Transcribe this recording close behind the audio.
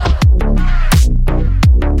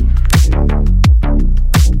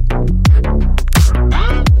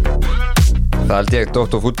held ég,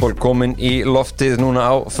 Dr. Fútból kominn í loftið núna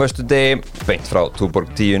á föstudegi, beint frá Túborg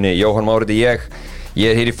 10. Jóhann Máriti ég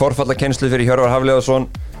er hér í forfallakennslu fyrir Hjörvar Hafliðason.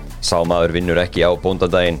 Sá maður vinnur ekki á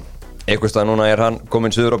bóndadaginn. Einhvers staðar núna er hann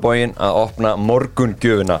kominn suður á bóginn að opna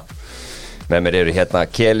morgungjöfuna. Með mér eru hérna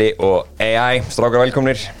Keli og AI. Strákar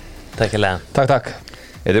velkomnir. Takk hérlega. Takk.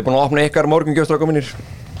 Eru þið búin að opna ykkar morgungjöf, strákar mínir?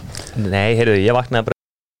 Nei, heyrðu, ég vaknaði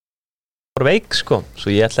bara veik, sko. Svo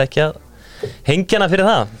ég ætla ekki að hengja hana fyrir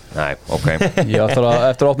það. Nei, ok. Ég ætla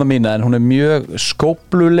eftir að opna mína, en hún er mjög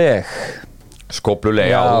skópluleg. Skópluleg,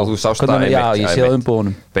 já, þú sást það einmitt. Já, ég sé það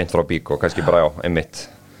umbúðunum. Beint frá Bíkó, kannski bara já, einmitt.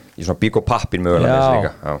 Í svona Bíkó pappir mögulega þessi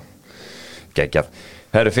líka. Já, geggjað.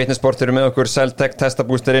 Herru, Fitnessport eru með okkur, Celtec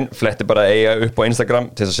testabústerinn, fletti bara eiga upp á Instagram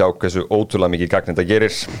til að sjá hversu ótrúlega mikið gagn þetta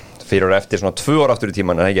gerir. Fyrir og eftir, svona 2 ár aftur í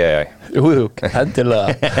tíman, en ekki eiga. Jú,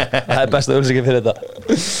 hendilega. Það er besta auglýsingin fyrir þetta.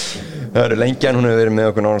 Herru, Lengjan, hún hefur verið með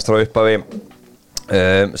okkur nánast frá upphafi.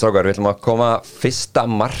 Strákar, við ætlum að koma fyrsta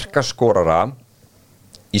markaskorara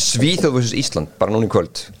í Svíþjóð vs. Ísland, bara núna í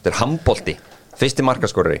kvöld. Þetta er handbolti, fyrsti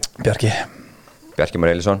markaskorari. Bjarki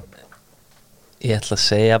Már Elísson. Ég ætla að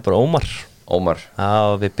segja bara Ómar.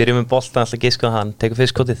 Já, við byrjum með boltan, alltaf giska að hann tekur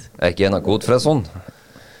fyrst skotið. Ekki hérna Góðfreðsson?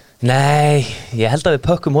 Nei, ég held að við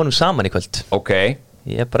pökkum honum saman í kvöld. Ok.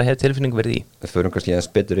 Ég bara hef tilfinningu verið í. Við förum kannski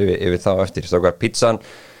aðeins betur yfir þá eftir. Strákar, pizzan,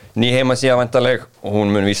 ný heimasíða væntanleg og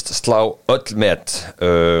hún mun víst slá öll met.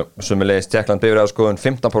 Sömuleiðis Tékkland bifreiðaskoðun,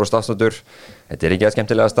 15% afsláttur. Þetta er ekki að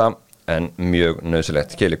skemmtilegasta, en mjög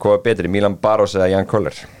nauðsynlegt. Keli, hvað er betri, Milan Baros eða Jan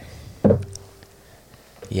Koller?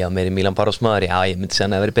 Já, meiri Milan Baros maður, já, ég myndi segja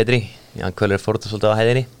hann að vera betri. Jan Koller fór þetta svolítið á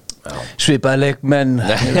hæðinni. Svipaði leikmenn,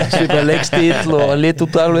 svipaði leikstíl og lit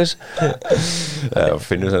út alveg. Það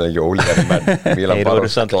finnur sannlega ekki ólíkari menn. Milan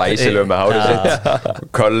Baros glæsilega með hárið sitt.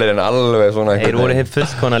 Kollerinn alveg svona. Þeir voru hefð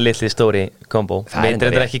fullkona litli stóri kombo. Veitir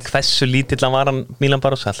þetta ekki hversu lítill hann var hann Milan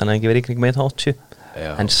Baros, alltaf hann hefði ekki verið ykkur með 1.80.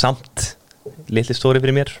 En samt litli stóri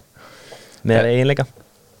fyrir mér með eiginleika.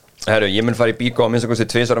 Herru, ég mun fara í Bíkó að minnst að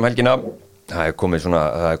kosti 2 ára helgina. Það er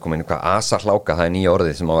komin eitthvað asahláka, það er nýja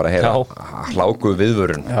orðið sem að vera að heyra. Hlákuð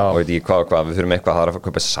viðvörun, og veit ekki hvað, við þurfum eitthvað, það er að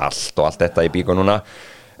kaupa salt og allt þetta í Bíkó núna.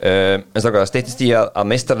 En það styttist í að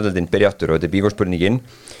meistaradeildin byrja aftur og þetta er Bíkó spurningin.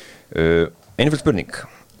 Einföld spurning,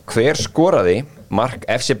 hver skoraði mark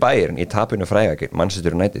FC Bayern í tapinu frægakir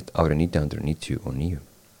Manchester United árið 1999?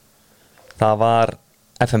 Það var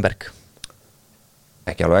Effenberg.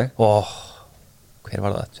 Ekki alveg? Hver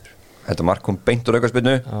var það eftir? Þetta mark kom beint úr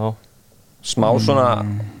aukaspyrnu. Já. Smá svona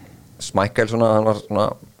Smækkel svona, hann var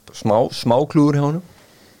svona smá klúður hjá honum.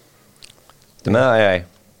 Þetta með það,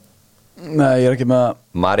 Nei, ég er ekki með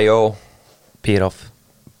Mario Pirov.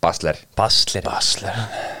 Basler.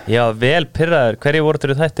 Já, vel pirraður. Hverju voru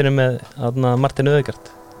þér í þættinu með Martin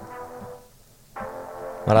Ødegaard?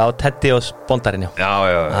 Var það á Teddy og Bondarinn, já. Já.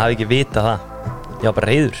 Það hafi ekki vitað það. Ég var bara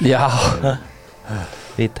reiður. Já.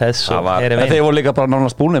 Vita þess og En þeir voru líka bara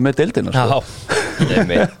nánast búnir með deildina, sko.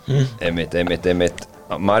 Einmitt.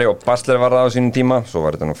 Mario Basler var það á sínum tíma, svo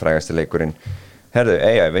var þetta nú frægasti leikurinn. Herðu,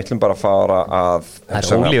 við ætlum bara að fara að Það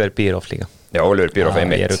er Oliver Bierhoff líka. Já, Oliver Bierhoff,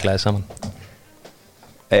 einmitt. Ég ruglaði saman.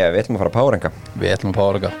 Við ætlum að fara að powerranka. Við ætlum að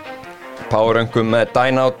powerranka. Powerrankum með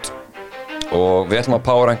Dynout og við ætlum að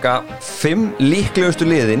powerranka 5 líklegustu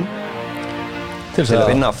liðin til að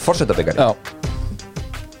vinna forsetabikarinn. Já.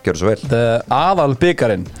 Gjörðu svo vel.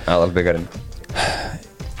 Aðalbikarinn.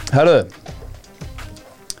 Herðu,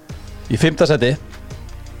 í 5. seti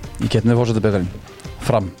í keppninni forsetabikarinn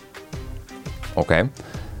Fram. Ok.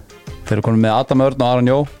 Þeir eru komin með Adam Örn og Aron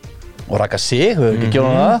Jó og Raka Sig, höfum við ekki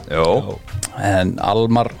gjörðan það? Jó. En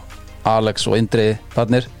Almar, Alex og Indri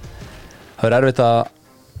þarnir. Það er erfitt að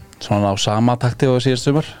svona á sama takti og síðast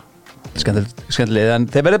sumar. Skemmtileg, en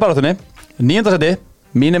þeir verið bara þunni. 9. seti,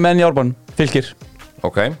 mínir menn í Árborg, Fylkir.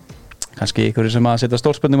 Ok. Kannski ykkur sem að setja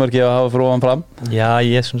stórspurningmarki að hafa fyrir ofan Fram. Já,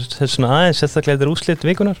 ég er svona aðeins sérstaklega þetta er úrslit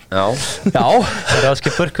vikunar. Já. Það er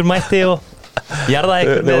Ásgeir Börkur mætti og jarða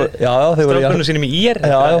ykkur með strákunum sínum í IR.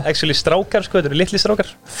 Actually strákar, sko, þetta eru litli strákar.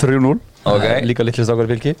 3-0. Ok. Líka litli strákar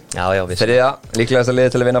í Fylki. Já, vissi. Þriðja, líklegasta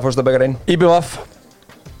liðið til að vinna forsetabikarinn. IBVF.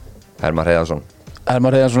 Hermar Hreiðarsson.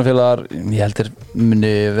 Hermar Hreiðarsson félagar, ég heldur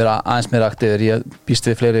muni vera aðeins meira aktífur. Ég býst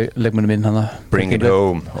við fleiri leikmönnum inn hana. Bring it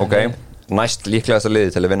home, ok. Næst líklegasta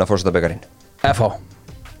liðið til að vinna forsetabikarinn. FH.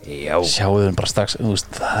 Já. Sjáum bara strax,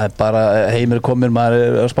 það er bara heimir komir, maður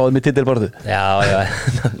er að spáði með titilborðu. Já.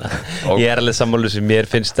 Ég er alveg sammála sem mér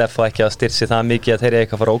finnst FH ekki að styrsi það mikið að þeir eru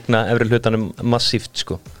eitthvað að fara að ógna efri hlutanum massíft,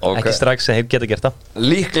 sko. Okay. Ekki strax en þeir geta gert það.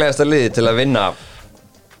 Líklegasta liðið til að vinna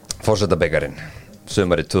forsetabikarinn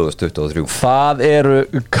sumarið 2023. Það eru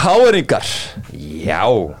KR-ingar. Já.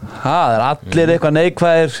 Það er allir eitthvað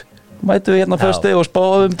neikvæðir. Mætu við hérna fyrsti og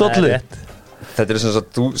spáðum dollu. Þetta sem að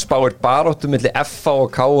þú spáir baráttu milli FH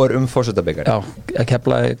og KR forsetabikar. Já,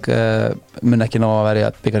 Keflavík mun ekki ná að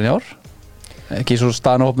verja bikarinn í ár. Ekki svo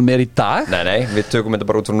staðan á hópnum í dag. Nei, við tökum þetta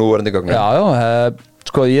bara út frá núverandi gögnum. Já,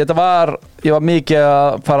 sko, ég var mikið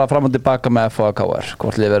að fara fram og tilbaka með FH og KR,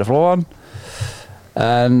 hvort liðið verið flóan.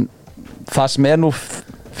 En það sem nú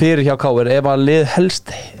fyrir hjá KR ef að lið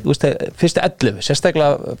helst, fyrstu 11,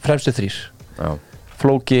 sérstaklega fremstu 3. Já.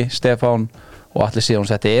 Flóki, Stefán og Atli Síðan,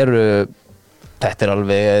 þetta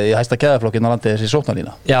alveg í hæsta keðaflokkinn á landi þessi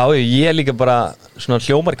sóknarlína. Já, ég líka bara svona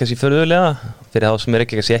hljómar kannski förðulega fyrir þá sem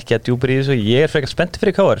ekki að djúpur í þessu. Ég frekar spennt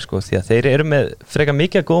fyrir KR sko, því að þeir eru með frekar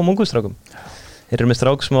mikið góðum ungustrákum. Þeir eru með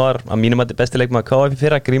strák sem var að mínum að besti leikmaður KF í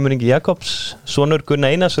fyrra, Grímur Ingi Jakobs, sonur Gunnar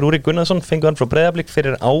Einars, Rúrik Gunnarsson, fengu hann frá Breiðablik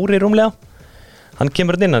fyrir ári rúmlega. Hann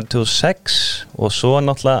kemur inn 2006 og svo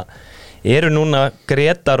náttúrulega eru núna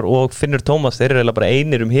Gretar og Finnur Tómas, þeir eru bara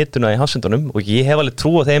einir hituna í Hafsendunum og ég hef alveg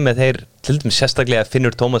trú á þeim að þeir til dæmis sérstaklega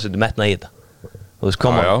Finnur Tómas metnað í þetta. Þú veist,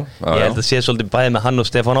 ég held að sé svolítið bæði með hann og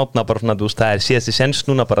Stefán Átna bara svona, þú veist, það síðasti sens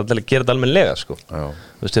núna bara að gera þetta almennilega, sko.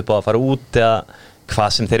 Þú veist, upp á að fara út eða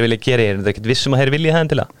hvað sem þeir vilja gera, ég er ekkert vissum að þeir vilja það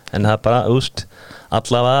endilega, en það bara, þú veist,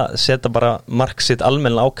 allavega setja bara mark sitt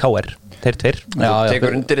almennilega á KR. Þeir tveir. Þú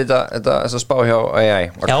tekur undir þessa spá hjá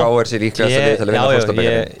AI og KR sér líklegast að til að vinna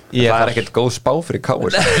fórstabikarinn. Það ekkert góð spá fyrir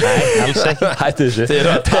KR. Nei, alls ekki. Hættu þessu. Þið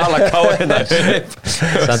eru að tala KR-innar.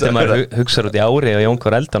 Samt þegar maður hugsar út í ári og Jón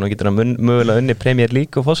Kvar Eldan og getur hann mögulega unni Premier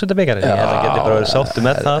League og fórstabikarinn. Ég held að geti bara verið sáttu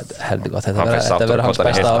með það. Heldur gott, þetta verður hans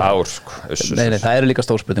besta ár. Nei, það eru líka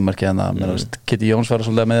stórspurningamarki en Kitty Jóns var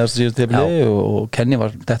svolítið með þessu síðustu tímabili og Kenny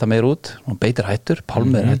var þetta meir út. Hún Beitir hættur,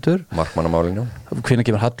 Pálmi hættur. Markmannamálinu. Hvenær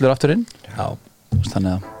kemur Hallur aftur inn? Já.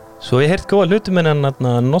 Þannig að svo ég heyrt góða hlutum en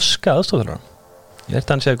norska aðstofþjálfarann. Ég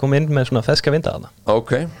heyrt hann sé að koma inn með svona feska vinda þarna.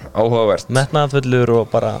 Ok, áhugavert. Metnaðarfullur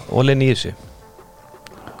og bara all-in í þessu.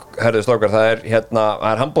 Herðu strákar, það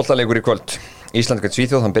er handboltaleikur í kvöld. Ísland gegn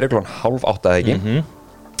Svíþjóð, hann byrjar 7:30 eða ekki.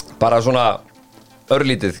 Bara svona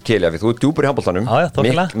örlítið Keli, þú ert djúpur í handboltanum.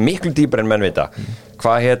 Miklu dýpur en menn vita.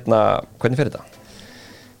 Hvernig fer þetta?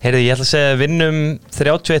 Heyrðu, ég ætla að segja vinnum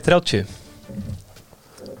 31-30.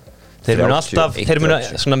 Þeir munu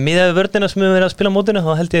svona miðað vörnina sem við verðum að spila á mótinu,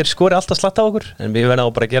 þá held ég skori alltaf slatt á okkur, en við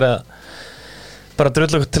verðum bara að gera bara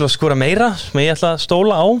drullu til að skora meira sem ég ætla að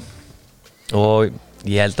stóla á og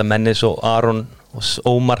ég held að Mennis og Aron og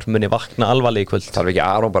Ómar muni vakna alvarlega í kvöld. Þarf ekki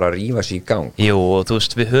Aron bara að rífa sig í gang? Jú, og þú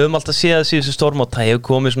veist, við höfum alltaf séð síðustu stórmót, það hefur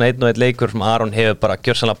komið svona einn og einn leikur sem Aron hefur bara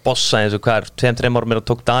gjörsamlega bossa eins og hvað 2-3 árum og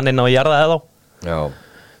tók Daninn á að jarða eða þá. Já.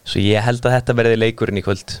 Svo ég held að þetta verði leikurinn í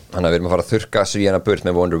kvöld. Þannig að við erum að fara að þurrka Svíana burt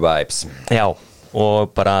með Wonder Vibes. Já, og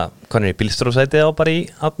bara, hvernig bílstróðsætið á bara í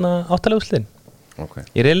áttalegusliðin. Okay.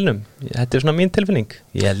 Í riðlinum. Þetta er svona mín tilfinning.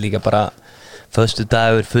 Ég held líka bara,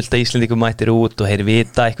 föstudagur, fullt af Íslendingum mættir út og heyri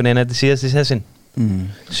vita einhvern veginn þetta síðast í sessin.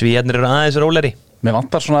 Svíarnir eru aðeins róleri. Mér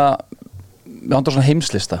vantar svona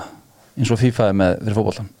heimslista, eins og FIFA með fyrir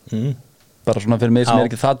fótboltan. Bara svona fyrir mig sem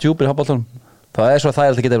ekki það djúpur í fótboltan. Það svo það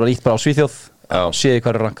að geta bara ítt bara á Svíþjóð. Séu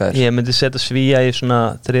hvað er rankaðir. Ég myndi setja Svíja í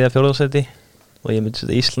svona 3-4 seti og ég myndi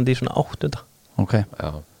setja Íslandi í svona 8. Ok.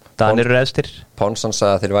 Danir eru efstir. Ponsson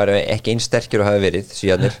sagði að þeir væri ekki eins sterkir og hafi verið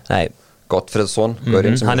Svíjarnir. Nei. Gottfredsson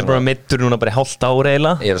hann er bara mittur núna bara í hálft ári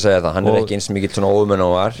eiginlega. Ég er að segja það, hann er ekki eins mikið svona ómenn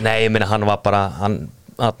og var. Nei, ég meina hann var bara hann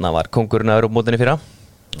var kóngurinn á Evrópumótinu fyrra.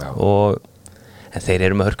 En þeir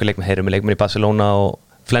eru með hörkuleikmenn, þeir eru með leikmenn í Barcelona og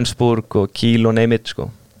Flensburg og Kiel og Neymit sko.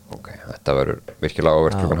 Ok, þetta verður virkilega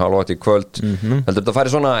ávert klukkan 7:30 í kvöld. Heldur þetta að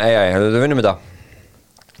færi svona, heldur þetta að vinnum þetta?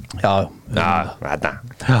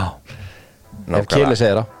 Já. Ef Keli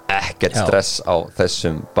segir það. Ekkert stress á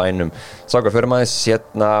þessum bænum. Sákar, fyrir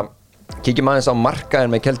maður kíkjum aðeins á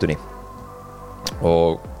markaðin með Keldunni.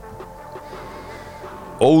 Og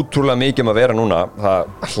ótrúlega mikið að vera núna. Það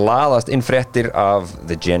hlaðast inn fréttir af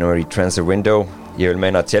The January Transfer Window. Ég vil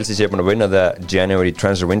meina að Chelsea sé búin að vinna The January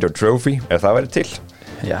Transfer Window Trophy. Það verið til?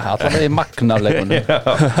 Já, alltaf með magnarleikunum.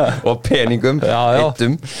 Og peningum,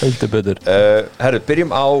 hittum. Heldur betur. Herru,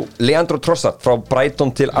 byrjum á Leandro Trossard frá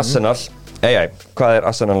Brighton til Arsenal. Hvað er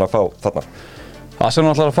Arsenal að fá þarna?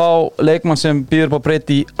 Arsenal ætlar að fá leikmann sem býður på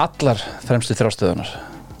breytt í allar fremstu þrjástöðunar.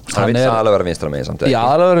 Hann vil alveg vera vinstra megin samt ekki? Já,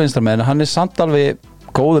 alveg vera vinstra megin, hann er samt alveg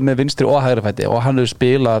góður með vinstri og hægri fæti og hann hefur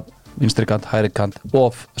spilað vinstri kant, hægri kant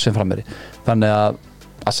og sem frammeiri. Þannig að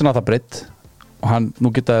Arsenal það breytt og hann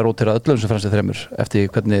nú geta að rótera öllum sem fremstu þremur eftir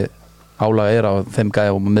hvernig álaga er á þeim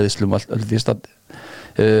gæja og meðslum og öll því stað.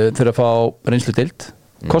 Þeir að fá reynslu deild,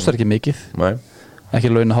 kostar ekki mikið,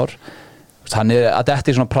 ekki launahár. Hann er að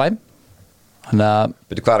detti í svona prime.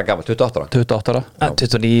 Byrju, hvað er hann gammal? 28 ára? 28 ára.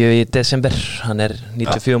 29 í desember, hann er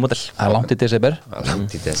 94 model. Það er langt í desember.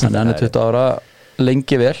 Hann er 20 ára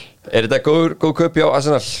lengi vel. Er þetta góð kaup hjá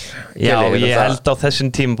Arsenal? Já, ég held á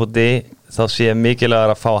þessum tímabúti þá sé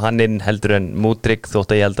mikilvægur að fá hann inn heldur en Mudryk,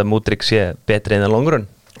 þótt að ég held að Mudryk sé betri en Longrun.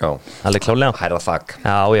 Já, alveg klálega. Hærra þak.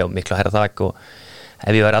 Já, miklu hærra þak og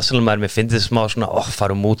ef ég væri Arsenal-maður, mér finnst þetta smá svona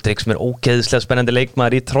farum Mudryk sem ógeðslega spennandi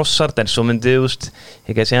leikmaður í Trossard, en svo myndi,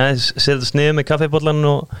 ég gæti segja aðeins setja sniðu með kaffibóllan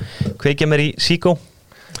og kveikja mér í Zico.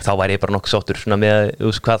 Þá væri ég bara nokkuð sáttur svona með,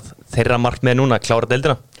 hvað þeirra markmið núna, klára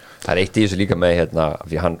deildina. Það eitt í þessu líka með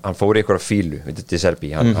hann fór í einhverja fílu til Serbi,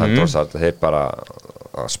 hann Trossard, þeir bara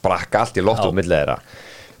sprakka allt í lottu milli þeirra.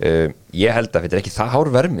 Ég held að þetta ekki það hár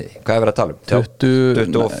vermið. Hvað verið að tala um?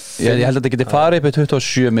 Ég held að þetta geti farið upp í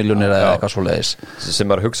 27 milljónir eða eitthvað svoleiðis. Sem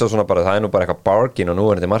maður hugsa svona bara, það nú bara eitthvað bargain og nú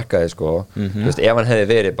þetta markaði sko. Þú veist, ef hann hefði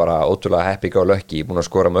verið bara ótrúlega happy go lucky, búin að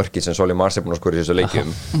skora mörkið sem Solly Marse búin að skora í þessu leikjum,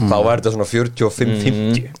 þá var þetta svona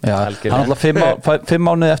 45-50. Já, hann alltaf 5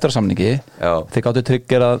 mánuði eftir samningi. Þeir gáttu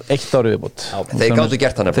tryggerað 1 ári viðbútt. Þeir gáttu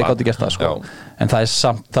gert það sko. En það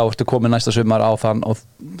samt, þá ertu komið næsta sumar á þann og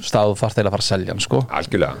staðu þarf þeir að fara að selja hann sko.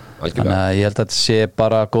 Algjörlega. Þannig að ég held að þetta sé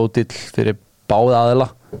bara góð dill fyrir báða aðila.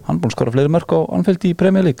 Hann er búin að skora fleiri mörk og Anfield í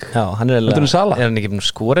Premier League. Já, hann er hann ekki búin að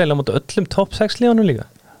skora eða mútið öllum top 6 liðanum líka?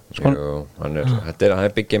 Jú, hann er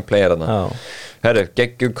big game player þarna. Herru,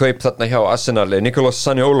 geggjum kaup þarna hjá Arsenal. Nicolas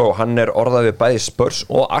Zaniolo, hann er orðað við bæði Spurs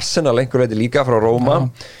og Arsenal einhver veiti líka frá Róma.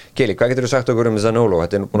 Keli, hvað getur þú sagt okkur Zaniolo?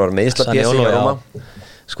 Þetta er búin að vera meiðsla pjesi hjá Róma.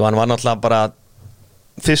 Sko, hann var náttúrulega bara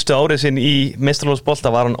fyrstu árið sinn í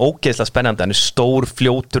meistaraflokksbolta var hann ógeðslega spennandi, hann er stór,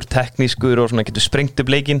 fljótur, teknískur og svona getur sprengt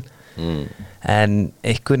upp leikinn en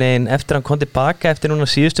einhvern veginn eftir hann kom tilbaka eftir núna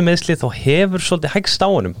síðustu meiðsli þá hefur svolítið hægst á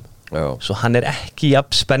honum svo hann er ekki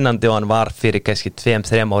jafn spennandi og hann var fyrir kannski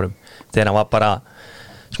 2-3 árum þegar hann var bara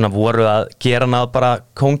svona voru að gera hann að bara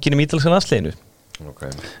kónginum ítalska landsliðinu.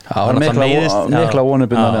 Það var mikla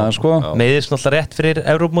vonubundan með hann sko. Meiðist náttúrulega rétt fyrir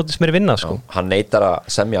Evrópumótið sem er vinna sko. Hann neitar að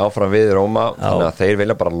semja áfram við Róma þannig að þeir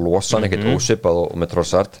vilja bara losa hann ekkert ósipað og með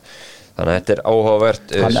Trossard þannig að þetta er áhugavert.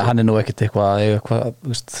 Hann er nú ekkert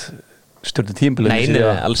eitthvað stjórnir tímbilum. Nei,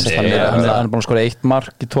 alls ekki. Hann er búin að skora 1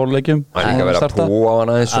 mark í 12 leikjum. Hann er líka verið að púa á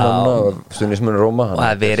hann aðeins stundismunni Róma. Og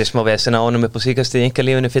það verið smá vesen á honum upp á síkasti í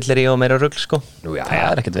einkalífinu fyllir í og meira rugl sko. Nú já, það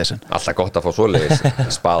er ekkert vesen. Alltaf gott að fá svoleiðis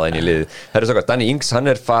spaða inn í liðið. Það er svo gott, Danny Ings, hann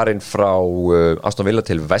er farinn frá Aston Villa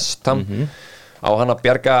til West Ham. Á hann að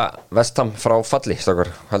bjarga West Ham frá falli,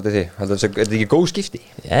 stakar, haldið þið? Er þetta ekki góð skipti?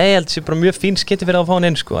 Ég held þessi bara mjög fín skipti fyrir að fá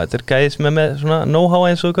hann inn sko. Þetta er gæði sem er með svona know-how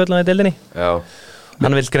eins og kvöldlega í deildinni. Já.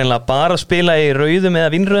 Hann vil greinlega bara spila í rauðum eða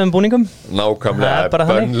vinnrauðum búningum. Nákvæmlega,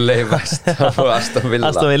 Burnley, West Ham og Aston Villa.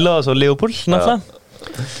 Aston Villa og svo Liverpool, náttúrulega.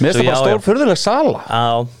 Mér finnst það bara stór furðuleg sala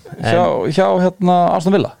hjá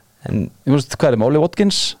Aston Villa. Ég veist hvað er með Ollie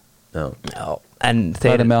Watkins? Já, en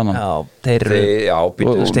þeir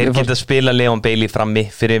geta spila Leon Bailey frammi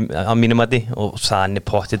fyrir á mínum mati og Sani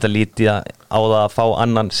pottið að lítið á það að fá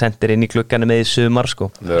annan sendir inn í klukkanu með í sumar sko.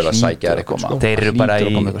 Þeir eru bara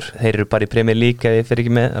í Premier League ef þeir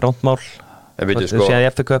ekki með rántmál þú séð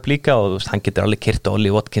FA Cup líka og hann getur alveg kyrt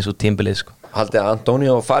Ollie Watkins úr tímbilið sko. Haldið að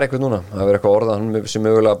Antonio fari eitthvað núna? Það verður eitthvað orða hann sem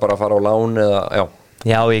mögulega bara fara á lán eða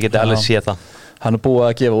Já, ég geti alveg séð það. Hann er búið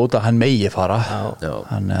að gefa út að hann megi fara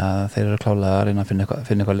þannig að þeir eru klálega að reyna að finna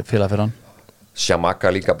eitthvað félag fyrir hann. Sjamaka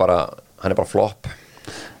líka bara, hann er bara flop.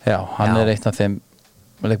 Já, hann er eitt af þeim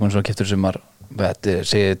leikmennum sem keyptur sumar. Þetta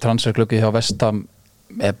segir transfergluggi hjá West Ham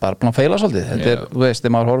er bara búin að feila svolítið. Þetta er, þú veist,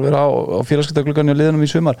 þegar maður horfir á félagskiptaglugganum í liðunum í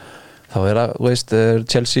sumar þá er að, þú veist,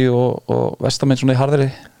 Chelsea og West Ham eins og í harðari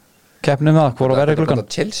keppni með það, hvor að verða gluggan.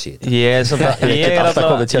 Ég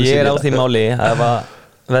er á því máli að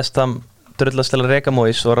West Ham drullast til að reka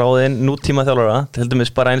Moyes og ráðin nútíma þjálfara til dæmis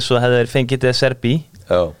bara eins og hefði þeir fengið til Serbi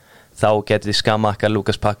þá getur við Skamaka,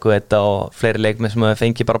 Lukas Paqueta og fleiri leikmenn sem hefði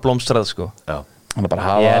fengið bara blómstrað sko. Hann er bara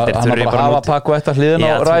að hafa Paqueta hliðin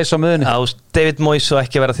og ræsa á miðunni. David Moyes og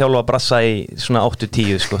ekki vera að þjálfa að brassa í svona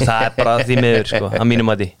 8-10 sko. Það er bara því miður sko, að mínum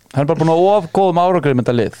mati. Hann er bara búin að of góðum árangri með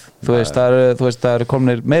þetta lið. Þú veist, það er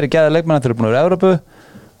komin meiri gæða leikmenn þeir eru búin að vera í Evrópu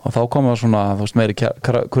og þá koma svona meiri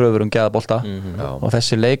kröfur gæða bolta og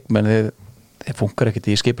þessi leikmenn þeir funkar ekkert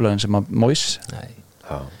í skipulagin sem að Moyes.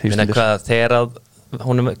 Þegar að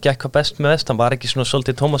hún gekk hvað best með West Ham var ekki svona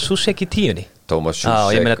svolítið Thomas Susek í 10.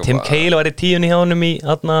 Ég meina Tim Cahill var í 10 hjá honum í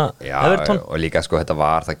Everton. Og líka sko þetta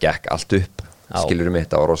það gekk allt upp. Skilurum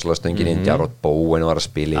mitt á rosalega stöngin inn Jarrod Bowen var að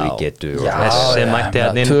spila í getu.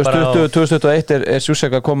 2021 er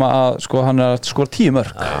Susek að koma að sko hann er að skora 10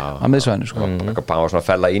 mörk að miðsvæðinu sko. Hann var svona að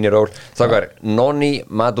fella inn í ról. Þakkar Noni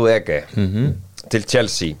Madueke til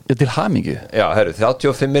Chelsea. Til hamingju. Já, herru,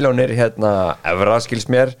 35 milljónir evra skils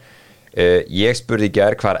mér. Ég spurði í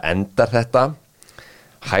gær hvar endar þetta.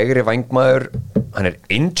 hægri vængmaður, hann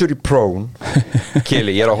injury prone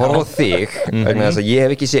Kili, ég að horfa á þig vegna þess að ég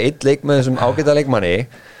hef ekki séð eitt leik með þessum ágæta leikmanni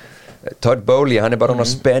Todd Bowley, hann bara á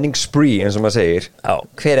spanning spree eins og maður segir.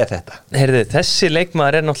 Hver þetta? Heyrðu, þessi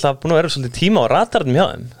leikmaður náttúrulega búin að vera svolítið tíma á radarnum hjá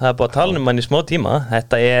þeim. Það búið að tala hann í smá tíma.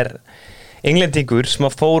 Þetta englendingur sem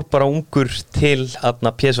að fór bara ungur til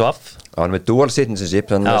PSV. Hann með dual citizenship,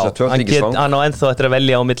 hann á ennþá eftir að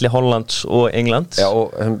velja á milli Hollands og Englands. Já,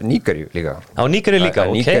 og Nígeríu líka. Á Nígeríu líka,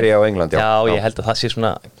 ok. Nígeríu og England, já. Já, ég held að það sé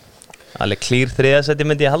svona alveg klýr þriðasæti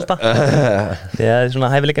myndi ég halda. Það svona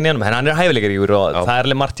hæfileikan í honum, en hann hæfileikaríkur og það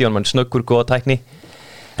alveg margt í honum, hann snöggur, góða tækni.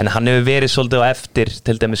 En hann hefur verið svolítið á eftir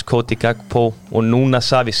til dæmis Cody Gakpo og núna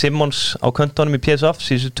Xavi Simons á köntunum í PSV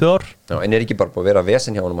síðustu 2 ár. Já, en ekki bara búið að vera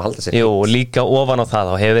vesen hjá honum að halda sér heill? Jú, og líka ofan á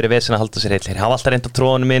það og hefur verið vesen að halda sér heill. Hann var alltaf reynd á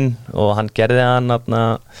tróðunum inn og hann gerði hann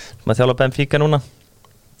að þjálfa Benfica núna.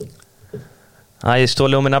 Ég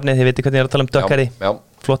stóli um með nafnið, þið veitir hvernig ég er að tala um dökkari. Já,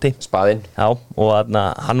 flotti. Spaðinn. Já, og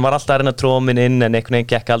hann var alltaf að reyna tróðum inn en einhvern veginn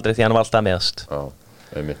gekk aldrei því hann var alltaf meðast.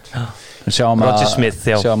 Roger Smith,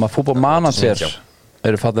 já. Sjáum að fútbolmanager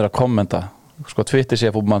eru fannir að kommenta sko Twitter sé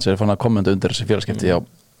að fútbolmanager er fann að kommenta undir þessi félagskipti á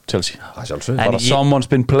Chelsea. Bara someone's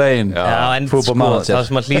been playing fútbolmanager. Það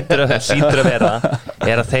sem að hlýtur að vera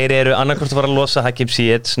að þeir eru annarkvort að fara að losa Hakim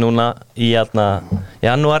Ziyech núna í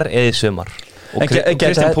janúar eða í sumar. Og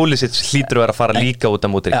Christian Pulisic hlýtur að vera að fara líka út á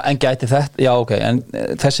móti. En gæti þetta, já ok, en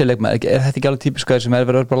þessi leikmaður, þetta ekki alveg típiskaður sem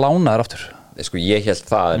verið bara lánaður aftur? Sko ég held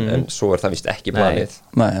það, en svo það víst ekki planið.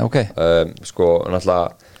 Nei, ok. Sko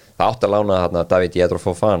náttúrulega það átt að lána þarna David Jedro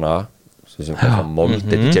Fofana sem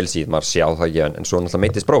moldið í Chelsea, maður sjá það ekki en svo náttúrulega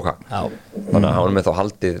meittist Bróka þannig að hann með þá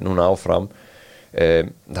haldið núna áfram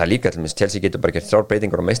það líka til minnst Chelsea getur bara gert 3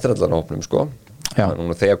 breytingar á meistarallarhópnum sko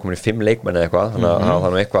núna þegar komin í 5 leikmenn eða eitthvað þannig að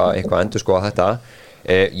það er eitthvað endur sko að þetta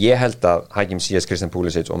ég held að Hakim Ziyech, Christian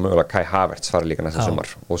Pulisic og mögulega Kai Havertz fara líka næsta sumar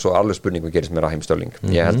og svo alveg spurningu gerist með Raheem Sterling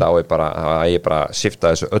ég held að ég bara shifta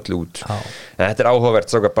þessu öllu út en þetta áhugavert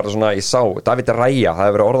bara svona ég sá David Raya það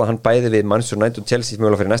hefur verið orðað hann bæði við Manchester United og Chelsea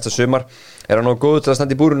mögulega fyrir næsta sumar hann nógu góð til að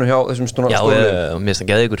standa í búrinu hjá þessum stórum Já, mér finnst það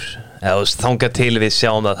geða ykkur þangað til við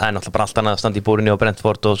sjáum að það er náttúrulega bara allt annað að standa í búrinu á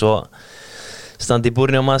Brentford og svo standi í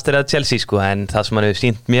búrinu á Manchester eða Chelsea sko en það sem hann hefur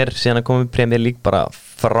sýnt mér síðan að koma í Premier League bara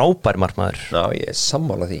frábær markmaður. Já, ég er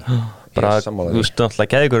sammála því. Bara, þú veist, náttúrulega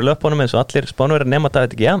geði ykkur í löpunum eins og allir Spánverjar nema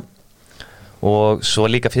David Gea og svo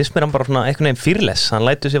líka fyrst mér hann bara svona einhvern veginn fearless, hann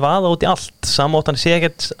lætur sér vaða út í allt samótt hann sé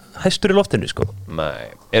ekkert hæstur í loftinu sko.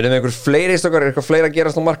 Nei. Eru með einhver fleiri stokkar, eitthvað fleira að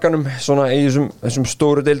gerast á markanum svona í þessum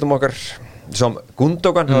stóru deildum okkar sem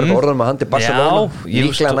Gundogan, það var eitthvað orðan með hann til Barcelona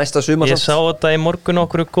líklega næsta sumar ég sá þetta í morgun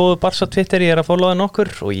okkur góðu Barca Twitter ég er að followa nokkur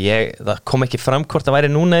og það kom ekki fram hvort það væri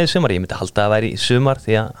núna í sumar ég myndi halda að það væri í sumar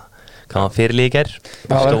því að kann hann fyrirlíkar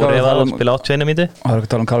stóri eða að spila 81 mínu það er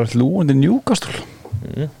ekki tala um Calvert Lewin í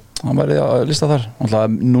Newcastle hann væri að lista þar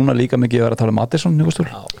núna líka mikið að vera að tala um Maddison Newcastle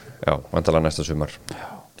já, vantalega næsta sumar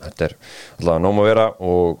þetta er alltaf nóg að vera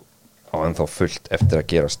og á ennþá fullt eftir að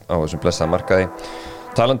gerast á þessum blessaða markaði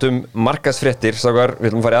talandum markaðsfréttir ságar, við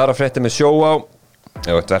ætlum að fara í aðra fréttir með Sjóvá ef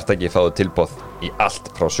þetta verður ekki fáðu tilboð í allt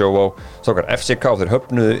frá Sjóvá ságar, FCK þeir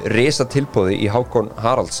höfnuðu risa tilboði í Hákon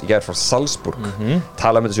Haralds í gær frá Salzburg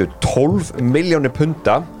tala með þessu 12 milljónir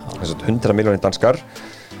punda þess að 100 milljónir danskar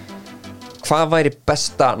hvað væri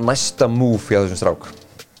besta næsta move hjá þessum strák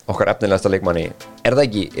okkar efnilegasta leikmanni er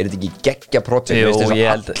þetta ekki geggja projekt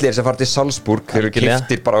allir sem fara til Salzburg þeir eru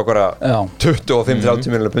kiftir bara okkar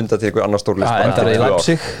 25-30 milljónir punda til einhver annar stórlist endar í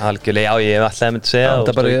Leipzig algjörlega, já ég hef alltaf myndið segja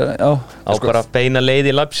á bara beina leið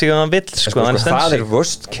í Leipzig ef hann vill það er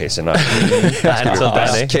worst case scenario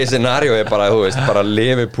best case scenario er bara, þú veist, bara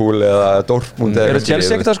Liverpool eða Dortmund eru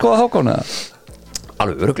Chelsea ekkert að skoða Hákon eða?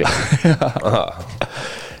 Alveg örugglega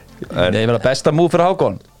Nei, ég meina besta move fyrir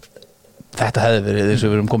Hákon þetta hefði verið þess að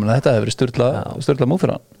við erum komin að þetta hefði verið störla múð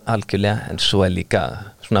fyrir hann algjörlega, en svo er líka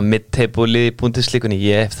svona mid-table í Bundesligunni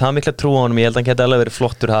ég hef það mikla trú á honum, ég held að hann geti alveg verið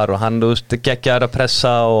flottur þar og hann, þú veist, geggjar að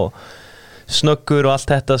pressa og snöggur og allt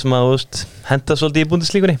þetta sem að, þú veist, henda svolítið í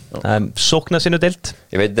Bundesligunni sókna sinu deild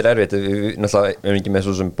ég veit þetta er erfitt, við náttúrulega erum ekki með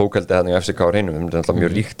svo sem bókaldi hann í FCK á reynum, við erum náttúrulega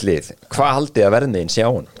mjög líkt lið hvað haldið að verðmiðin sjá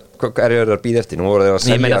hann? Hvað er það að býða eftir? Nú voru þeir að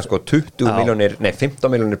selja sko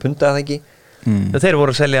 15 milljónir punda eða ekki? Þeir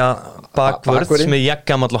voru að selja bakvörð sem er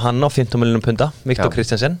jaggamall og hann á 15 milljónum punda Viktor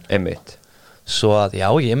Kristensen einmitt svo að já,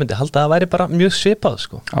 ég myndi halda að það væri bara mjög svipað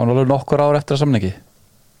sko. Hann er alveg nokkur ár eftir að samningi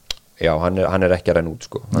já, hann er ekki að renna út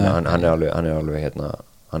sko. hann er alveg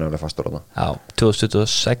hann alveg fastur á það. Já,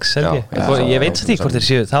 2026 ég veit þetta hvort þeir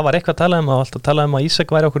séu, það var eitthvað að tala alltaf tala að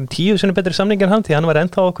Ísak væri okkur 10 sinni betri samning en hann, því hann var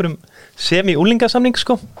ennþá okkur semi-úlingasamning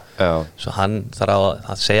sko. Svo hann þarf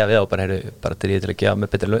að segja við og bara drífið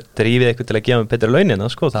eitthvað til að gefa mig betri launin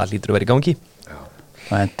sko, það lítur að vera í gangi.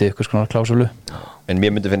 Það hendi ykkur skonar klásulu. En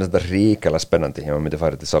mér myndi finna þetta ríkala spennandi ef maður myndi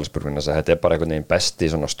fara til Salzburg, þannig að þetta bara einhvern veginn besti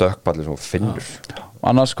svona stökkpalli sem hún finnur.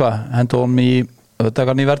 Annars hvað, hendur hún í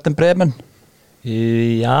Werder Bremen?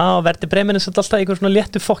 Já, Werder Bremen satt alltaf einhver svona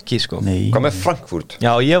léttu fokki sko. Hvað með Frankfurt?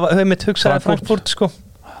 Já, ég hef mitt hugsaði Frankfurt sko.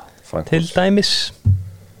 Til dæmis.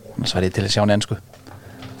 Annars væri ég til að sjá hann enn sko.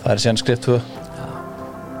 Það síðan skrift 2.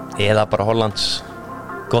 Eða bara Hollands.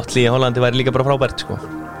 Gott líka Hollandi væri líka bara frábært sko.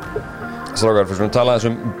 Strákar, fyrir að tala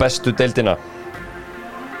bestu deildina.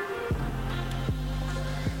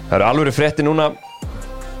 Það eru alvöru fréttir núna.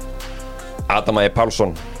 Adam Ægir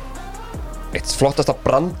Pálsson, eitt flottasta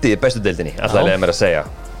brandið í bestu deildinni, alltaf leiði mér að segja.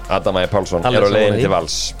 Adam Ægir Pálsson á leiðinni til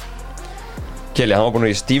Vals. Kelly, hann var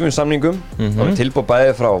búinn í Stevens samningum, hann var tilbúið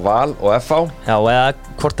bæði frá Val og FH. Já, eða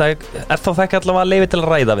hvort að FH fekk allavega leyfi til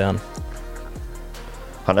að ræða við hann.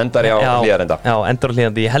 Hann endar á Hlíðarenda. Já, endar á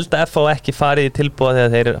Hlíðarenda. Ég held að FH ekki farið í tilbúið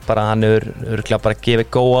þegar þeir bara, hann örugglega bara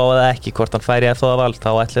gefið góa á það ekki, hvort hann færi í FH að Val,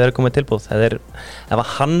 þá ætli þeir komið tilbúið.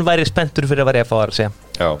 Ef hann væri spenntur fyrir að vera í FH að segja.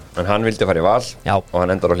 Já, en hann vildi fara í Val og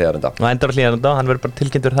hann endar á Hlíðarenda. Hann verður bara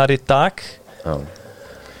tilkynntur þar í dag. Já.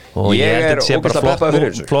 Og ég held að sé bara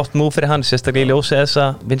flott múf fyrir hann, sérstaklega í ljósi þess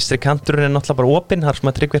að vinstri kanturinn náttúrulega bara opinn, þar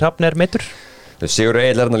sem að Tryggvi Hrafn meiddur. Sigur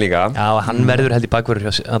Egill líka. Já, hann verður held í bakvörður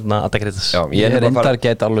hjá Adda Grétas. Ég reyndar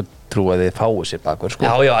gæti alveg trú að þið fáið sér bakvörð sko.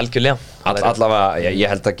 Já, algjörlega. Allavega, ég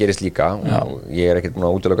held að gerist líka. Ég ekkert búin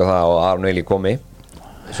að útiloka það og Aron Eli komi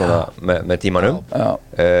svona með tímanum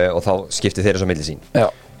og þá skipti þeir svo milli sín.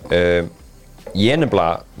 Ég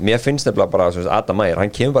nefnilega, mér finnst nefnilega bara Adam Ægir,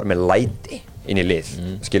 hann kemur bara með læti inn í lið,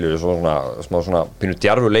 skilur þú, svona pínu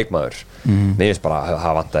djarfur leikmaður. Mér finnst bara að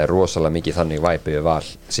það vantaði rosalega mikið þannig væpi við Val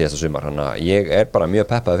síðasta sumar, þannig að ég bara mjög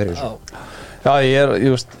peppaði fyrir þessu. Já,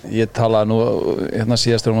 ég talaði nú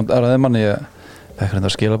síðastur aðraðið manni, ég fekk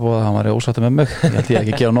reyndar skilabóð að hann var ósáttur með mig. Ég held ég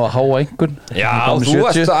ekki gefa nú að háa einhvern. Já, þú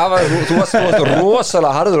varst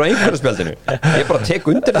rosalega harður á einhvernspjaldinu. Ég bara tek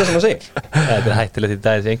undir það sem það segir. Þetta hættilegt í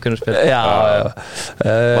dag þessi einhvernspjald.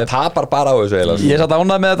 Man tapar bara á þessu eiginlega. Ég satt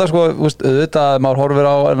ánægð með þetta sko, auðvitað maður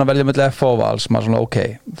horfir á en að velja milli FH og Vals, maður svona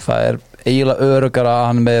það er eiginlega öruggara að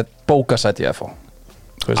hann með bókasæti í FH.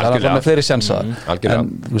 Það er alltaf með fleiri sjensa en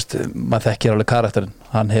maður þekkir alveg karakterinn,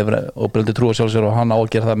 hann hefur óbreyndi trú á sjálf sér og hann á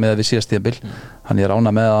að gera það með við síðast tímabil. Hann er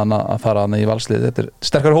ánægð með hann að fara hann í Valslið, þetta er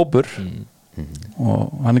sterkari hópur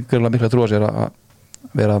og hann er greiðlega miklu að trúa sér að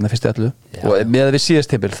vera hann í fyrstu 11 og með við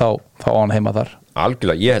síðast tímabil þá á hann heima þar.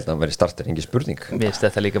 Algjörlega, ég held að hann veri starter, engin spurning. Mér finnst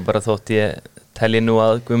þetta líka bara þótt ég telji nú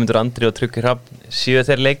að Guðmundur Andri og Tryggvi Hrafn séu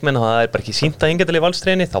þeir leikmenn og það er bara ekki sýnt að hingað til í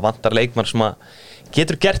Valstreyni, þá vantar leikmann sem að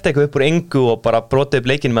getur gert eitthvað upp úr engu og bara brotið upp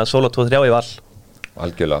leikinn með að sóla 2-3 í Val.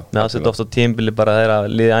 Algjörlega. Með að þetta oft á tímabili bara þeirra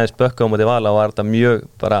liði aðeins bökka á móti Val og var þetta mjög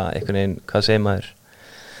bara einhvern veginn, hvað segir maður,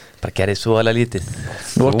 bara gerði svo alveg lítið.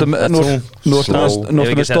 Nú ertu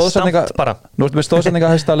með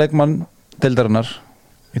stóðsendinga hæsta leikmann deildarinnar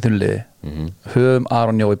í þunni liði. Höfum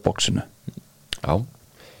Aron Jó í boxinu. Já,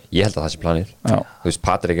 ég held að það sé planið. Þú veist,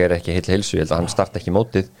 Patrik er ekki heill heilsu, ég held að hann starta ekki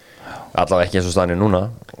mótið. Allavega ekki eins og staðan er núna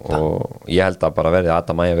og ég held að bara verði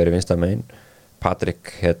Adam Ægir verið vinstra megin, Patrik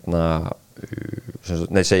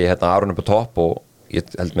Aron upp á topp og ég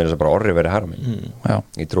held mér þess að bara Orri verið hægra megin.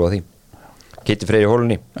 Ég trúi því. Kitty Freyr í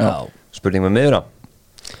hólunni. Spurning með miðuna.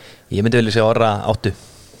 Ég myndi vilja segja Orra 8.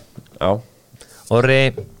 Já. Orri,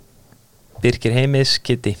 Birkir Heimis,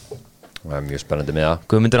 Kitty. Það er mjög spennandi með það.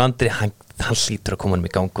 Guðmundur Andri, hann hlýtur að koma um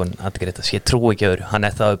í gangun, ég trúi ekki öðru,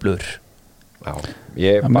 hann það öflugur. Já,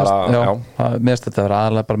 ég bara mér finnst þetta að vera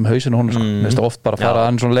aðalega bara með hausinu hún mér finnst oft bara að fara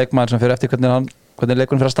að svona leikmaður sem fyrir eftir hvernig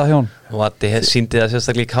leikunum fyrir að stað hjá hún og Addi sýndi það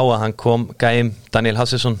sérstaklega í Káa, hann kom gæm Daniel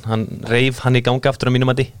Hassesson, hann reif hann í ganga aftur á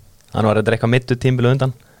mínum Addi, hann var að drekka mittu tímbilu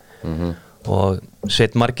undan og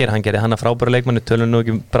Sveit Margeir, hann gerði hann að frábæra leikmanni, tölum nú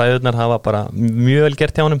ekki bræðurnar, það var bara mjög vel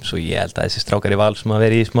gert hjá honum, svo ég held að þessi strákar í Val sem að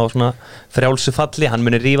vera í smá svona frjálsu falli, hann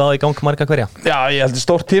muni rífa á í gang marga hverja. Já, ég held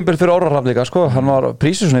stórt tímbil fyrir Orra Hrafn líka, sko, hann var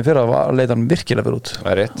prísusunni fyrir að leita hann virkilega fyrir út.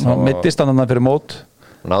 Það er rétt. Hann mittist hann fyrir mót.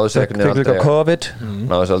 Náðu sér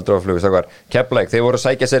aldrei á flugu Keflavík, þeir voru að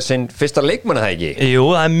sækja sér sinn fyrsta leikmann, það ekki? Jú,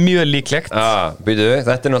 það er mjög líklegt. Býtu,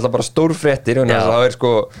 þetta er náttúrulega bara stórfréttir og það er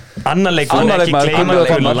sko annar leikmann, ekki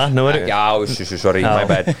gleyma Já, sorry, my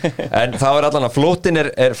bad. En það er allan að flóttin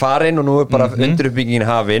er farin og nú er bara undiruppbyggingin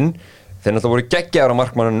hafin. Þeir náttúrulega voru geggjaður á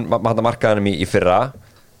markaðanum í fyrra.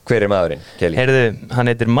 Hver er maðurinn, Kelly? Heyrðu,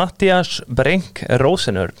 hann heitir Mattias Brenk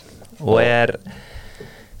Rosenörn og er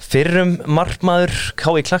Fyrrum markmaður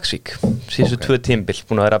K.I. Klaksvík síðustu 2 tímabil,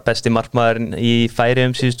 búin að vera besti markmaðurinn í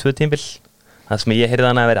Færeyjum síðustu 2 tímabil. Það sem ég heyrði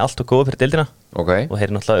hann að vera allt og góð fyrir deildina og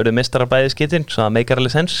heyrði náttúrulega urðu meistarar bæði skiptin, svo það meikar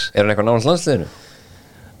alveg sens. Hann eitthvað nálægt landsliðinu?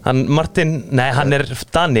 Hann Martin, nei hann er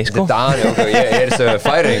Dani sko. Dani, ég er þessu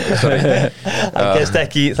Færeyingur, sorry. Hann gæst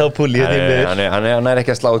ekki þá púli Hann er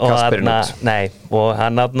ekki að slá Kasperinn út. Nei, og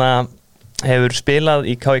hann hefur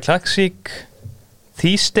spilað í K.I. Klaksvík,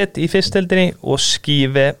 Þýstedt í fyrsteldinni og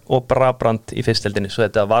Skíve og Brabrand í fyrsteldinni, svo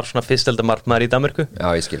þetta var svona fyrsteldamarkmaður í Danmörku. Já,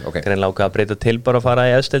 ég skil, Greinlega að breyta til bara að fara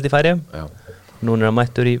í efsteld í Færeyjum. Núna er hann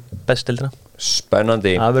mættur í bestdeildina.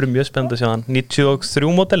 Spennandi. Það verður mjög spennandi að sjá hann.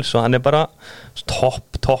 93 módel, svo hann er bara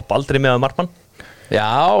topp aldrei með markmann. Já,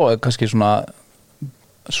 kannski svona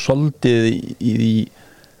svolítið í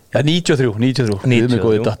 93 Ég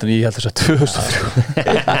held þess að 2003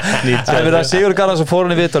 Það er verið að Sigur Garðarsson fór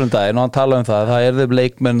hann í viðtalum daginn og hann talaði það er þau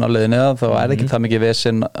leikmenn á leiðinni, þá er ekki það mikið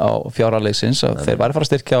vesen á fjárhagleiksins að þeir væri að fara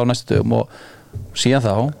að styrkja á næstu dögum og síðan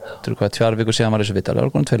þá, 2 vikur síðan var þessu viðtali,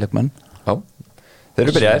 það voru 2 leikmenn. Já, þeir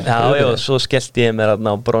eru byrjaðir. Já, svo skellti ég mér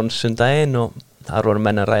á bronsundaginn og þar voru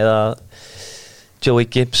menn að ræða Joey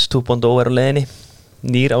Gibbs 2.0 er á leiðinni,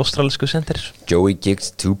 nýr ástralsku center. Joey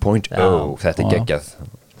Gibbs 2.0, þetta er geggjað.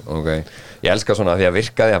 Ég elska svona því að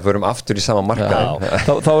virkaði að förum aftur í sama markaði.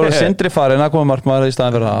 Þá voru Sindri farinn að koma markmaður í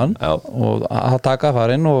staðin fyrir hann og að taka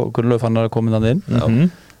farinn og Gunnlaug Fannar að koma inn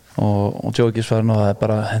og Joey Gibbs farinn og það er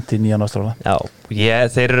bara hendi nýjan Ástrala. Já,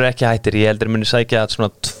 þeir eru ekki hættir. Ég heldur muni sækja svona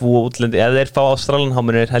 2 útlendi, ef þeir fá Ástralan þá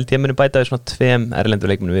held ég muni bæta við svona 2 erlendu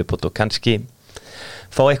leikmennum viðbót og kannski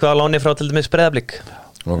fá eitthvað að láni frá til dæmis Breiðablik.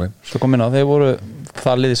 Svo kom inn á, þeir voru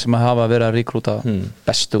það liðið sem að hafa verið að ríkrúta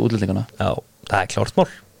bestu útlendingana. Já, það er klárt mál.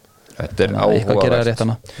 Þetta er áhugavert.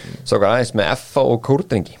 Svo aðeins með FH og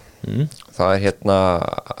kórdrengi. Það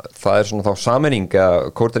er svona þá sameining að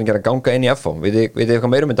kórdrengi er að ganga inn í FH. Vitið þið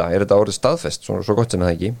eitthvað meira um þetta? Er þetta orðið staðfest? Svo gott sem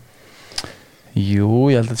það ekki? Jú,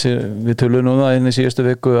 ég held að við tölum nú það inn í síðustu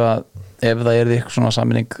viku að ef það er eitthvað svona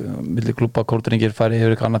sameining milli klúbba kórdrengir færi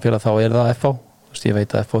yfir eitthvað annað félag þá er það FH. Ég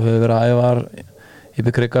veit að FH hefur verið að æfa í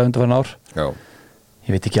Bykrika undanfarin ár. Já.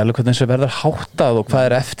 Ég veit ekki alveg hvernig þessu verður háttað og hvað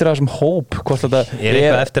er eftir að þessum hóp. Er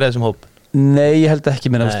eitthvað eftir að þessum hóp? Nei, ég held ekki,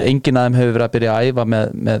 enginn af þeim hefur verið að byrja að æfa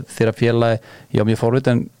með þeirra félagi. Já, mér fórveit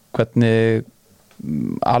en hvernig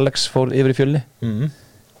Alex fór yfir í fjölni,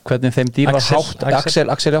 hvernig þeim díl var háttað, Axel,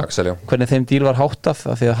 hvernig þeim díl var háttað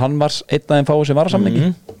af því að hann var einn af þeim fáu sem var á samningi.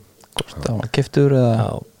 Það var keyptur eða... Já,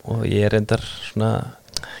 og ég er reyndar svona,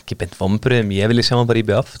 ekki beint vombriðum, ég vilja sjá hann bara í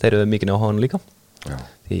BF, þeir eru mikið á hann líka. Já.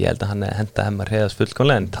 Því ég held að hann henda hemmar heiðast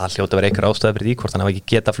fullkomlega en það hljóta að vera einhver ástæða fyrir því hvort hann hafa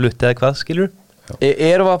ekki geta flutt eða hvað, skilur?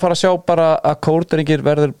 Erum við að fara að sjá bara að kórdrengir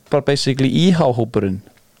verður bara basically IH-hópurinn?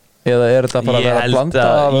 Eða er þetta bara að vera að blanda? Ég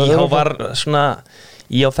held að IH var svona,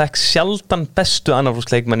 IH fekk sjaldan bestu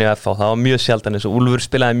annarflokksleikmenn í FH, það var mjög sjaldan eins og Úlfur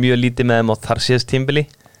spilaði mjög lítið með þeim á þar síðast tímabili.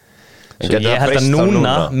 Svo ég held að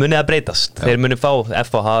núna muni að breytast. Þeir muni fá,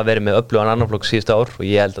 FH hafa verið með öflugan annarflokk síðustu ár og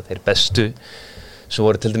ég held að þeir bestu sem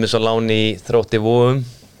voru til dæmis á láni í Þrótti Vogum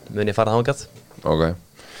muni fara þangað.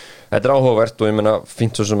 Þetta er áhugavert og ég meina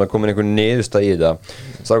fínt svo sem að koma einhver niðurstað í þetta.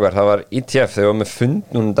 Strákar, það var ITF þegar var með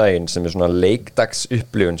fund núna daginn sem er svona leikdags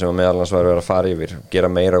upplifun sem meðal annars var að vera að fara yfir, gera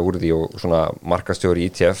meira úr því og svona markastjóri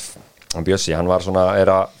ITF hann Bjössi, hann var svona,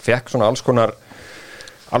 fekk svona alls konar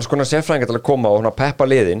sérfræðingar til að koma og svona peppa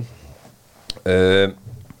liðin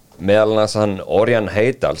meðal annars hann Orjan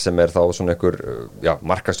Heydal sem er þá svona einhver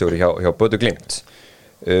markastjóri hjá Bödu Glimt.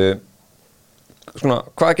 Svona,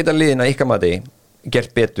 hvað geta liðin að ykkar mati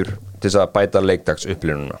gert betur til þess að bæta leikdags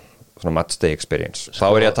upplifununa, svona match day experience? Þá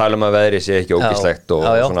er ég að tala að veðri sé ekki ógislegt og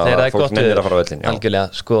svona að fólk nennir að fara á völlin. Algjörlega,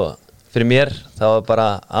 sko, fyrir mér þá er bara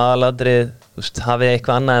aðaladrið, hafið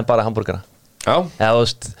eitthvað annað en bara hambúrgara. Já. Eða,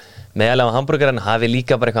 meðalega á hambúrgaran hafið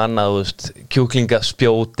líka bara eitthvað annað,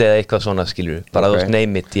 kjúklingaspjót eða eitthvað svona, skilur, bara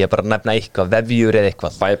name it, ég er bara að nefna eitthvað, vefjur eða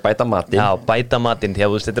eitthvað. Bæta matinn. Já, bæta matinn, því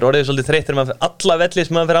að þetta er orðið svolítið þreytt þegar maður fyrir alla velli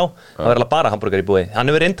sem maður fyrir á, það verður bara hambúrgar í búi. Hann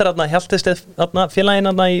hefur reyndar Hjaltesteð,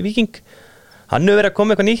 félaginn í Víking, hann hefur verið að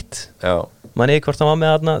koma eitthvað nýtt. Já. Man hvort hann var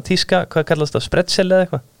með tíska, hvað kallast það, spreadsel eða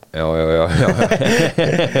eitthvað. Já.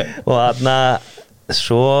 Og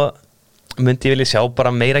svo myndi ég vilja sjá bara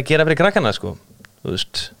meira gera fyrir krakkana, sko. Þú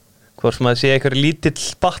veist, hvort maður sé eitthvað lítill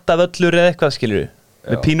battavöllur eða eitthvað, skilur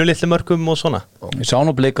með pínu litlu mörkum og svona. Ég sá nú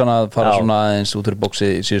Blikana að fara svona eins út fyrir bóksi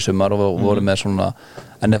í síðu sumar og voru með svona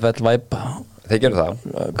NFL vibe. Þeir gerðu það.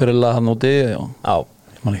 Grilla hann úti, ég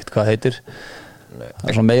man ekkert hvað heitir. Það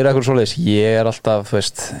er svona meira eitthvað svoleiðis. Ég er alltaf, þú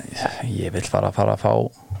veist, ég vil fara að fá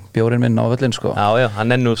bjórinn minn á völlin sko. Já,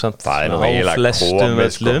 hann nú samt það nú á flestum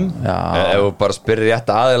völlum ef þú bara spyrir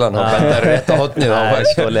rétt aðilann og bendar rétt á hotni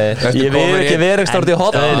ég vil ekki vera ekki stort í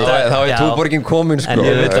hotni þá túborgin komin sko. en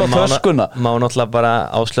ég vil á töskuna má náttúrulega bara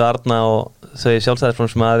Áslaug Arna og þau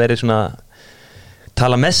sjálfstæðisflokkur sem að veri svona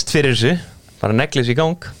tala mest fyrir þessu bara neglis í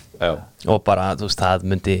gang og bara, þú veist, það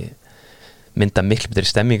mynda miklu betur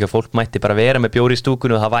stemming að fólk mætti bara vera með bjóri í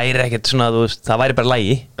stúkunni og það væri ekkert svona, þú veist, það væri bara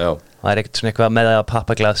lægi það væri ekkert svona eitthvað með að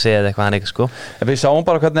pappaglasi eða eitthvað hann eitthvað sko en við sáum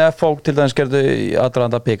bara hvernig FH til dæmis gerðu í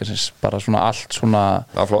aðdraganda bikarsins bara svona allt svona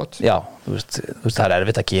flott já, þú veist, það er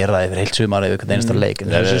erfitt að gera yfir heilt sumar yfir hvern einasta leik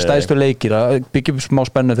þessi stæðstu leikir, að byggja smá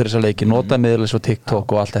spennu fyrir þessa leiki, nota miðlis og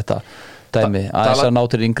TikTok og allt þetta dæmi, aðeins að ná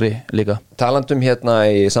til yngri líka talandum hérna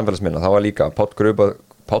í samfélagsmiðla, það var líka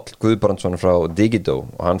Páll Guðbrandsson frá Digidó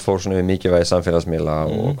og hann fór svona við mikilvægi samfélagsmiðla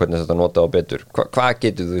og hvernig þetta nota á betur hvað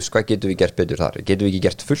getum við gert betur þar? Getum við ekki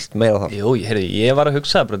gert fullt meira þar? Jú, ég var að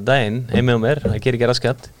hugsa bara daginn heimi á mér, það gerir ekki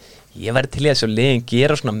raskat ég væri til í að sjá liðin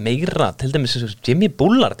gera svona meira til dæmis eins og Jimmy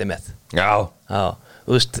Bullard með Já,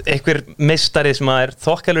 þú veist, einhver meistari sem er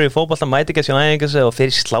þokkalur í fótbolta mæti ekki að sjá æfingas og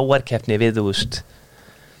fyrir sláarkeppni við, þú veist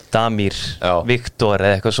Damir, Viktor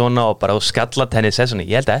eða eitthvað svona og bara á skallatennis sessónu,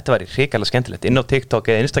 ég held að þetta væri hrikalega skemmtilegt inn á TikTok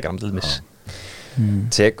eða Instagram til dæmis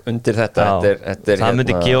tek undir þetta það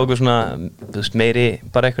myndi gefa okkur svona þú veist, meiri,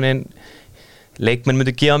 bara einhvern veginn leikmenn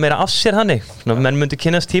myndi gefa meira af sér þannig svona, menn myndi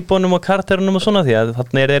kynnast típunum og karakterunum og svona því að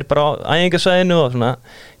þarna þeir bara á æfingasvæðinu og svona,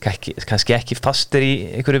 kannski ekki fastir í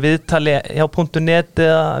einhverju viðtali hjá .net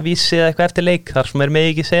eða vísi eða eitthvað eftir leik þar sem með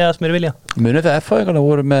ekki segja það sem vilja munið þegar F-fæðingarna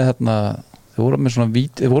voru með þau voru með svona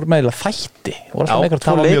þau voru með þætti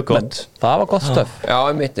það var mjög gott það var gott stöf já,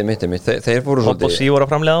 mitt þeir voru svolítið og sí voru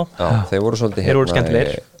að framlega þeir voru svolítið þeir voru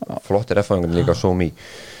skemmtilegir flottir F-fæðingarnir líka svo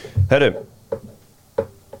herru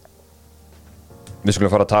við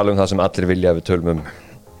skulum fara að tala það sem allir vilja við tölum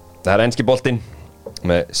það er enski boltinn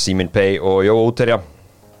með Síminn Pay og Jóa Úterja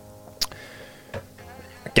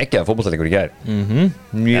geggjaði fótboltaleikur í gær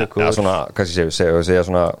mjög góð svona, kannski segja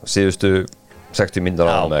svona síðustu 60 mínútur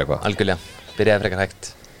á með eitthvað algjörlega, byrjaði frekar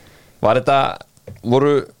hægt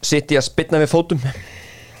voru City að spilna við fótum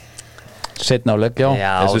setna á legg, já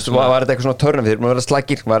var þetta eitthvað svona törnum þeir maður verið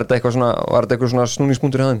slagir, var þetta eitthvað svona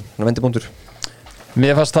snúningsbúndur í aðeim, vendibúndur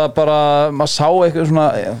mér fannst það bara, maður sá eitthvað svona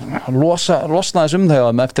losnaðis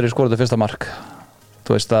þegar eftir að skora þetta fyrsta mark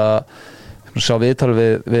þú veist að sjá viðtal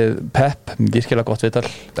við Pep, virkilega gott viðtal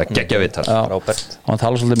það geggja viðtal, Robert hann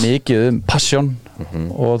tala svolítið mikið passion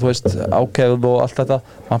og þú veist, ákefð og allt þetta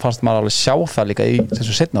hann fannst maður alveg sjá það líka í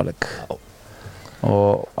þessu seinni hálfleik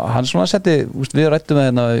og hann svona setti, við rættum með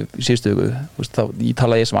hérna í síðustu viku, þá ég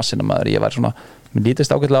talaði sem assina maður, ég væri svona mér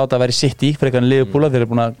lítist ágætlega á þetta að væri City frekar en Liverpool þeir eru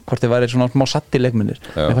búin að, hvort þeir væri svona smá satt í leikmennir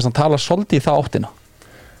mér fannst hann tala svolítið í það áttina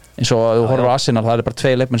eins og þú horfur á Arsenal, það er bara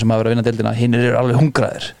 2 leikmenn sem hafa verið að vinna deildina, hinnir eru alveg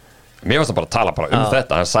hungraðir mér fannst hann bara að tala bara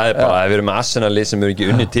þetta hann sagði bara að við erum með Arsenal-lið sem eru ekki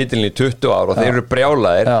unnið titilin í 20 ár og þeir eru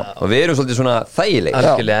brjálaðir og við erum svolítið svona þægileg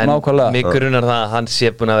en mig grunar það að hann sé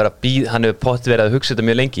búin að vera hann hefur pott verið að hugsa þetta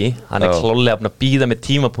mjög lengi hann er klárlega búin að bíða með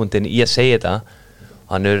tímapunktin í að segja þetta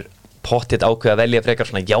og hann er pottið ákveð að velja frekar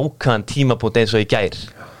svona jákaðan tímapunkt eins og í gær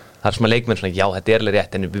þar sem að leikmenn svona, já, þetta er alveg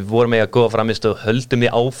rétt en við vorum með að góða framist og höldum því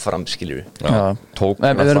áfram skilur við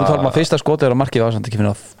erum að tala um að fyrsta skotið er að markið var samt ekki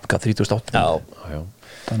finna 38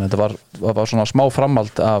 þannig að þetta var svona smá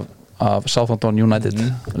framhald af Southampton United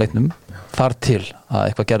leiknum þar til að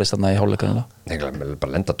eitthvað gerðist þarna í hálfleikunum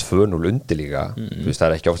bara lenda 2-0 undir líka þú veist það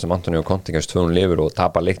er ekki oft sem Antonio Conte gæst 2-0 lifur og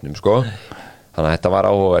tapa leiknum sko þannig að þetta var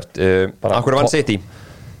áhugavert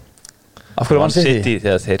af hverju vann City?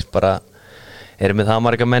 Þegar þeir bara eru með það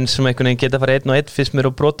marga menn sem einhvern veginn geta að fara 1-1 fyrst mér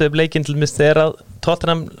og brotið upp leikinn til minnst þegar að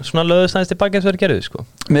Tottenham svona löðust aðeins tilbaka eins og þeir gerðu sko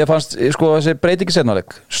mér fannst sko þessi breytingi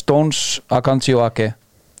seinaleik Stones, Akanji og Ake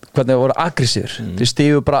hvernig það voru aggressífur þeir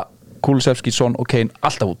stífu bara Kulusevski, Son og Kane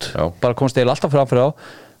alltaf út bara komst þeir alltaf framfyrir á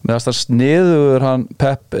meðan það sniður hann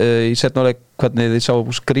Pep í seinaleik hvernig þið sá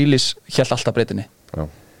Grealish hélt alltaf breytinni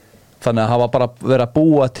þannig að það var bara verið að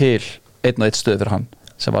búa til 1-1 stöð fyrir hann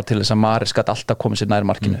sem var til þess að Mahrez gat alltaf komið sér nær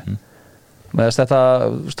markinu með þess þetta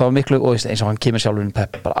var miklu og eins og hann kemur sjálfur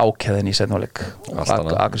Pep bara ákveðin í seinleik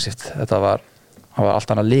aggressíft þetta var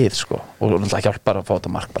allt annað lið sko og það hjálpar að fá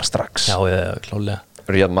þetta mark bara strax já, klálega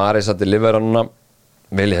Riyad Mahrez að delivera hann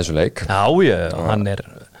vel í þessu leik hann er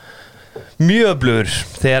mjög blur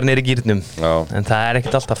þegar hann er í gýrnum en það er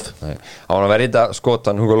ekkert alltaf á hann að vera í þetta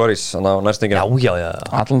skotan Hugo Lloris á næstingina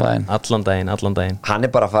allan daginn hann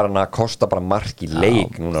er bara farin að kosta bara mark í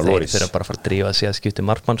leik núna Lloris þeir eru bara að fara að drífa sig að skipta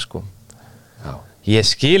markmann sko ég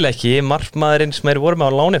skil ekki markmaðurinn sem voru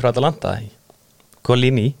með á láni frá Atalanta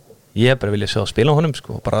Golini, ég bara vilja sjá að spila á honum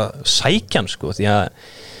sko bara sækja hann sko því að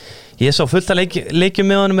Ég sá fullt að leikjum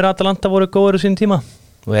með honum Atalanta voru góður á sínum tíma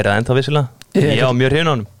og það ennþá vissulega. Ég á mjög hrifinn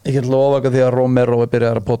á honum. Ég get lofa eitthvað því að Romero er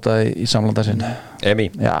byrjað að pota í samlanda sinn. Emi.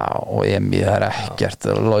 Já, og Emi það ekkert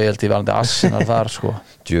lojaldi varandi Arsenal þar sko.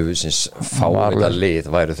 Djöfusins fáleika lið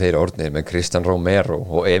væru þeir orðnir með Christian Romero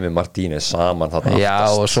og Emi Martínez saman þarna aftast. Já,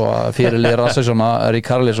 og svo fyrirlið Rassason,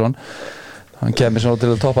 Rík Harlísson hann kemur svo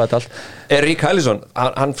til að toppa þetta allt. Rík Harlísson,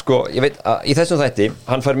 hann sko, ég veit að í þessum þætti,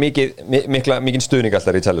 hann fær mikinn stuðning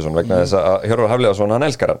alltaf Rík Harlísson vegna þess að Hjörvar Hafliðason, hann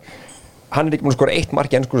elskar hann ekki búin að skora 1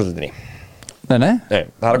 mark í ensku úrvalsdeildinni. Nei,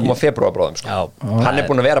 það að koma febrúarbráðum sko. Hann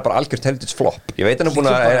búin að vera bara algjört helvits flopp. Ég veit hann búin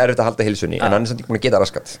að erfitt að halda heilsunni en hann samt ekki búin að geta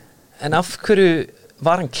raskat. En af hverju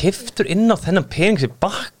var hann keyptur inn á þennan pening sem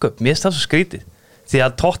backup? Mér finnst það svo skrítið. Því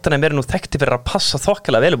að Tottenham nú þekkti fyrir að passa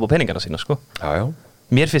þokkalega vel upp á peningana sína sko. Já.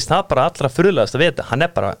 Mér finnst það bara allra furðulegast að vita. Hann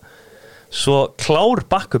bara svo klár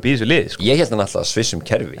backup í þessu lið sko. Ég held hann alltaf að svissum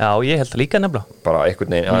kerfi. Já, ég held það líka nefnilega. Bara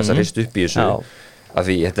einhvern veginn aðeins að rista upp í þessu. Af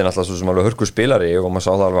því þetta alltaf svo sem alveg hörku spilari og maður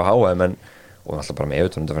sá það alveg á HM og alltaf bara með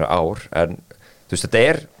Evertón þetta fyrir ár en þú veist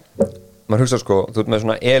þetta maður hugsa sko, þú ert með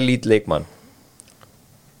svona elite leikmann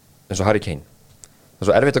eins og Harry Kane það er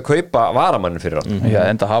svo erfitt að kaupa varamannin fyrir hann. Já,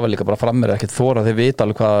 enda hafa líka bara frammir ekkert þóra þeir vita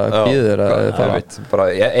alveg hvað býður bara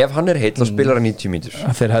ef hann heill þá spilar hann 90 mínútur.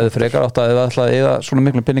 Þeir hefðu frekar átt að eða svona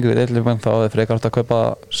miklu peningu við eitthvað þá hefðu frekar átt að kaupa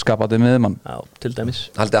skapandi miðjumann. Já, til dæmis.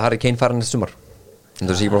 Haldið að Harry Kane fara næsta sumar?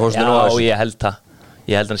 Já, ég held það.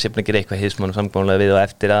 Ég held að hann sé búin að gera eitthvað hismann og samkvæmlega við og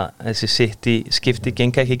eftir að þessi City skipti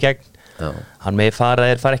genga ekki í gegn. Hann megi fara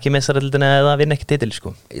ekki í meistarardeildina eða vinna ekki titil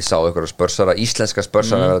sko. Ég sá einhverja íslenska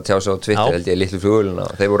spörsara að tjá sig á Twitter held ég litlu flugulina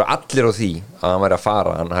og þeir voru allir á því að hann væri að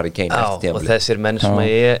fara hann Harry Kane eftir tímabilið. Og þessir menn sem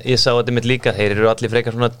ég sá þetta mitt líka þeir eru allir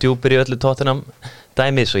frekar svona djúpir í öllu Tottenham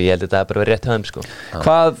dæmis og ég held að þetta bara verið rétt hjá þeim sko.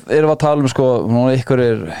 Hvað erum við að tala sko, ykkur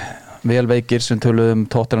vel veikir sem töluðum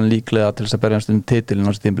Tottenham líklega til þess að berjast titilinn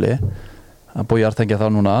á tímabili að búið jarðtengja þá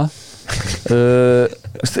núna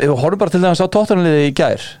við horfum bara til þess að Tottenham liði í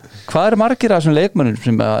gær hvað margir af þessum leikmönnum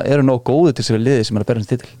sem eru nóg góði til þess að liði sem að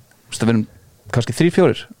berjast titil við erum kannski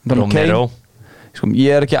 3-4 Romero sko,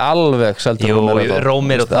 ég ekki alveg seldur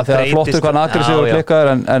Romero það breytist flottur hvað nakri sig og klikkaður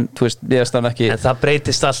en þú veist, ég stann ekki en það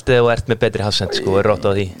breytist allt eða þú ert með betri hafsend sko, er rótt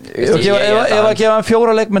á því ef að gefa hann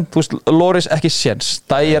 4 leikmenn þú veist, Loris ekki séns,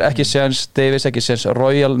 Dyer ekki séns Davies ekki séns,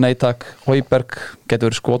 Royal neytak Højberg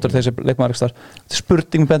getur verið skotur þessi leikmærikstar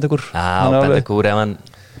spurning með Bentancur Bentancur ef hann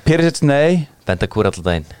Perisic nei Bentancur alltaf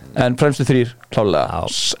daginn en fremstu 3 klálega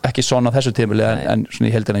ekki svona þessu tímuli en svona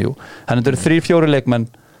í heldina jú þannig að þetta eru 3-4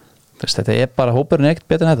 leikmenn þetta bara hópurinn ekkert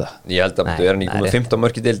betur en þetta ég held að þú hann í komið 15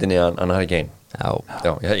 mörk í deildinni hann Harry Kane já,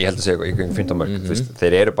 ég held að segja eitthvað 15 mörk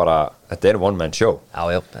þeir eru bara, þetta er one man show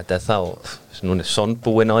já, þetta er þá núna er Son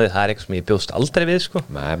búinn á því, það er eitthvað sem ég bjóst aldrei við sko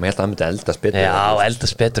maður held að hann myndi eldast betur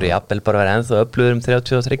eldast betur og jafnvel bara verið ennþá öflugur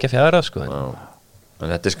 33-4 sko en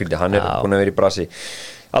þetta er skrítið, hann er búinn að vera í brasi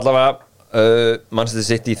allavega Manchester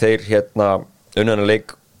City þeir unnan að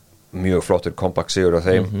leik mjög flottur comeback sigur á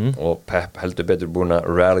þeim og Pep heldur betur búin að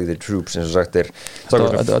rally the troops eins og sagt er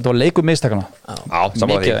þetta var leikur mistakana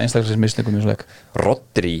mikið einstaklega misleikum í þessu leik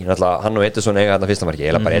Rodri, hann og Ederson eiga þarna fyrsta marki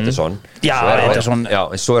eða bara Ederson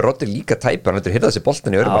en svo er Rodri líka tæpur hann heldur hitað þessi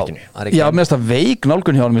boltan í örumarkinu já, mér finnst það veik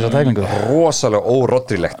nálgun hjá hann í þessa tæklingu rosalega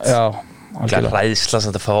órodrilegt ræðsla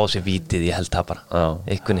samt að fá á sig vítið, ég held það bara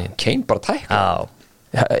Kane bara tækla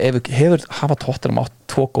hefur hafa Tottenham átt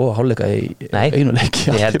 2 góða hálfleika í einu leiki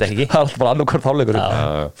ég held ekki það er alltaf bara annarkvort hálfleikur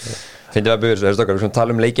finnum við að byrja þessu við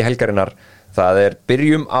tala leiki helgarinnar það er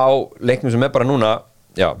byrjum á leiknum sem er bara núna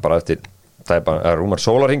bara eftir, það er bara rúmar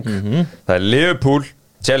sólarhring það er Liverpool,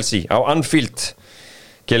 Chelsea á Anfield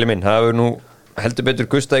Keli minn, það hefur nú heldur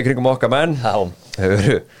betur gustað í kringum okkar menn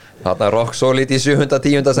hefur þarna rock solid í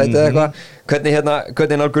 710. sæti eða eitthvað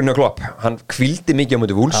hvernig nálgurinn á Klopp hann hvíldi mikið á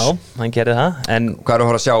móti Wolves hann gerði það en hvað er að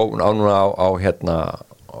fara að sjá núna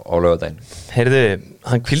á laugardaginn heyrðu,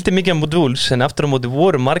 hann hvíldi mikið á móti Wolves en aftur á móti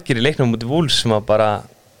voru margir í leiknum á móti Wolves sem að bara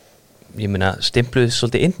ég meina stimpluði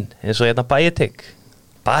svolítið inn eins og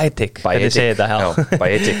Bayetik hvernig segir þetta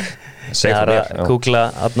Bayetik það er að googla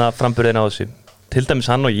framburðin á þessu til dæmis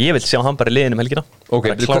hann og ég vil sjá hann bara í liðinu helgina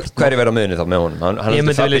hvað er verið á miðunni þá með honum? Ég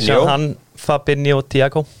myndi vilja sjá hann, Fabinho og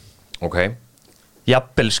Thiago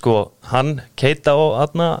jafnvel sko hann, Keita og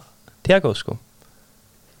Thiago sko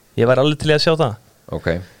ég var alveg til að sjá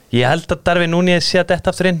það ég held að Darwin Núñez sé að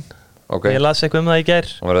detta aftur inn ég las eitthvað það í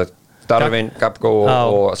gær Darwin, Gabgo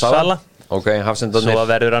og Salah svo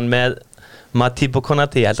verður hann með Matip og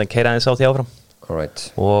Konati ég held að hann keira aðeins á því áfram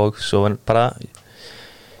og svo bara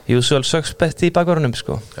usual suspect í bakvörunum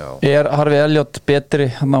sko Harvey Elliott betri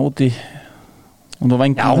hann út á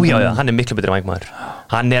vængnum já, hann er miklu betri vængmaður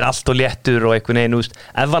hann allt og léttur og einhvern veginn,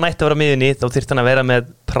 ef hann ætti að vera miðjunni þá þyrfti hann að vera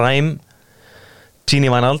með prime Gini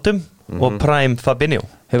Wijnaldum og prime Fabinho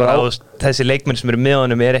þessi leikmenn sem eru með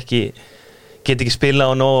honum get ekki spila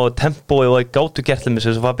á nóg tempo og gátu gertlum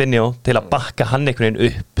þessu Fabinho til að bakka hann einhvern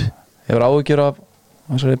veginn upp. Hefur áhyggjur af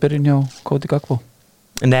þessari byrjun hjá Cody Gakpo?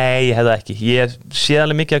 Nei, ég hef það ekki. Ég sé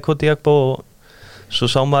alveg mikið af Cody Gakpo og svo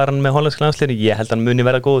sá maður hann með hollenska landsliðinu. Ég held hann muni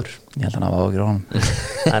verða góður. Ég held hann hafa áhyggjur á honum.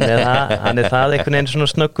 hann það einhvern veginn svona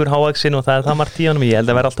snöggur hávaxinn og það margt í honum. Ég held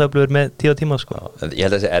að vera alltaf öflugur með 10 tíma sko. Ég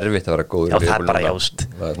held að það sé erfitt að vera góður. Já, það bara jást.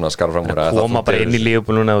 Það svona skarf fram úr að koma bara inn í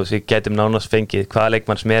Liverpool núna og við getum nánast fengið hvaða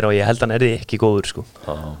leikmann sem og ég held hann ekki góður sko.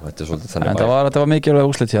 Þetta svolítið þannig. Þetta var mikilvæg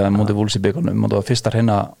úrslit hjá þeim móti Wolves í bikarnum og það var fyrst að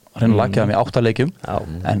reyna lakja þeim í 8 leikjum.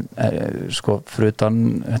 En sko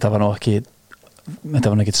frutan þetta var ekki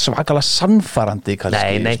svakalega sannfærandi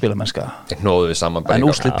kannski spilamennska. Nóðu við saman bara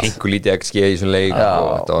pingu lítið XG í þessum leik og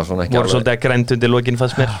þetta var svona ekki alveg. Voru svolítið að grænt undir lokin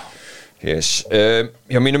fannst mér. Yes.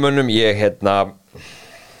 Hjá mínum mönnum ég held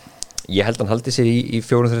hann haldi sér í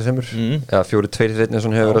 4-3 semur eða 4-2-3 eins og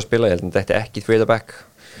hann hefur verið að spila. Ég held hann þetta ekki 3 back.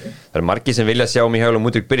 Það margir sem vilja sjá Michail og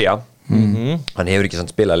Mudryk byrja. Hann hefur ekki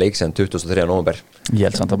samt spilað leik síðan 23. nóvember. Ég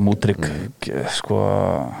held samt að Mudryk sko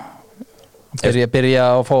byrja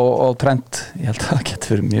að fá á trend. Ég held að það getur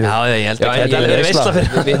fyrir mjög ég held að það er veisla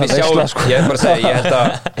fyrir við sjáum, ég bara að segja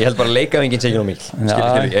ég held bara leikavingin segir mjög mikil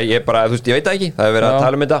ég bara, þú veist, ég veit það ekki það hefur verið að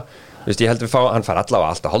tala þetta ég held hann fær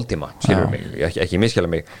allavega alltaf hálftíma skilur mig, ekki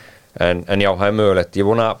miskjala mig en já, það er mögulegt,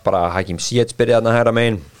 ég vona bara að Hakim Ziyech byrja þarna hægra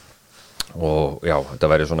megin og já,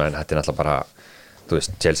 þetta væri svona en þetta er náttúrulega bara þú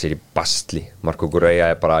veist, Chelsea í bastli Marco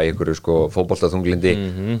Gurrea bara í einhverju sko fótboltaþunglindi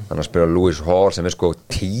þannig að spila Lewis Hall sem sko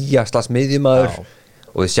 10 miðjumaður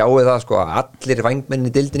og þið sjáu það sko að allir vængmenn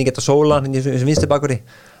í deildinni geta sóla hann í þessum vinstri bakverði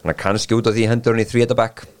þannig að kannski út af því hendur hann í 3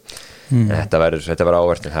 back þetta verður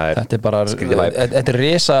áverð þetta er bara, þetta er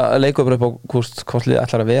risa leikur upp á hvort lið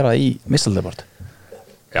ætlar að vera í mistaldebort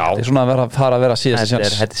þetta er svona að fara að vera síðast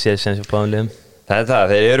þetta er síðast sjans á báðum liðum. Það það,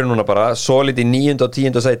 þeir eru núna bara solid í 9. og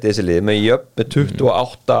 10. sæti þessi lið með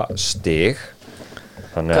 28 stig.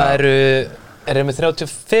 Hvað eru með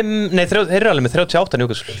 35, nei þeir eru alveg með 38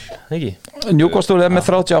 Newcastle, ekki? Newcastle með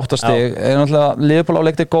 38 stig, náttúrulega Liverpool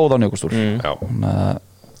áleikti góð á Newcastle. Já,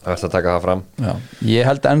 það ætla að taka það fram. Já. Ég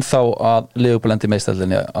held ennþá að Liverpool endi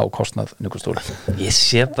meðstældinni á kostnað Newcastle. Ég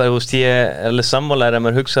sé bara, ég er alveg sammálaður ef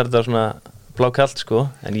maður hugsa þetta svona blákalt sko,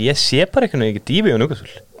 en ég sé bara ekki dýfi á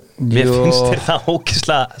Newcastle. Mér finnst þér það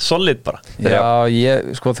ógeðslega solid bara. Já,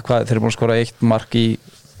 þeir eru búin að skora 1 mark í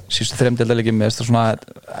síðustu 3 deildarleikjum með þetta svona,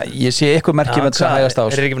 ég sé eitthvað merki með þess að hægast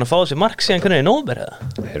ás. Þeir ekki búin að fá þessi mark síðan hvernig í nóvember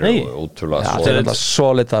eða? Þeir eru ótrúlega solid. Þeir eru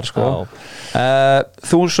solid þar sko.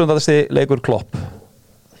 1000. leikur Klopp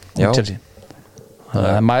Chelsea.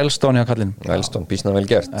 Milestone hjá kallinn. Milestone, býsna vel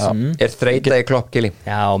gert. Þreyta í Klopp, Gili?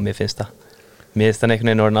 Já, mér finnst það. Mér finnst hann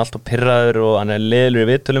einhvern veginn orðinn alltaf pirraður og hann leiðilegur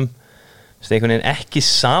í viðtölum. Einhvern veginn ekki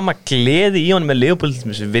sama gleði í honum með Liverpool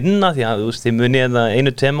vinna því að þið munið það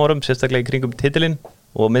 1-2 árum sérstaklega í kringum titilinn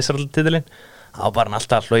og meistaratitilinn þá var hann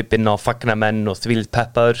alltaf hlaupinn á fagnamenn og þvílít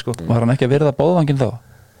peppaður sko. Var hann ekki að virða bóðvanginn þá?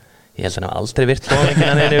 Ég held að hann aldrei virt bóðvanginn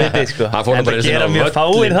hann einu viti sko. En það gera mjög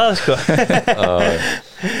fáir það sko.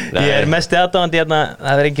 Ég er mest aðdáðandi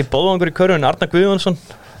það er engin bóðvangur í körfunni Arnar Guðjónsson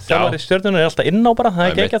þjálfari Stjörnunnar er alltaf inn á bara, það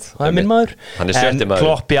er geggjað, það er minn maður. Hann er sjötti maður.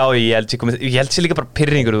 Klopp, já, ég held sér líka bara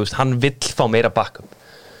pirringur, þú veist, hann vill fá meira backup.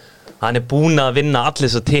 Hann er búinn að vinna allir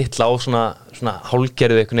þess að titla á svona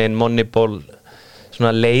hálgerðu einhvern veginn Moneyball,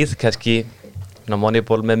 svona leið kannski, svona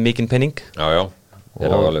Moneyball með mikinn penning. Já.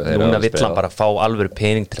 Og núna vill hann bara fá alvöru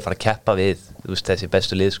penning til að fara að keppa við, þú veist, þessi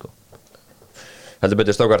bestu lið, sko. Heldur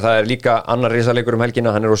betur strákar, það er líka annar risaleikur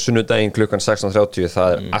helgina, hann er á sunnudaginn klukkan 16:30,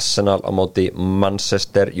 það er Arsenal á móti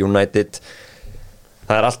Manchester United.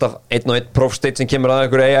 Það er alltaf 1-1 prófsteit sem kemur að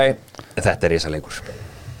einhverju AI, en þetta er risaleikur.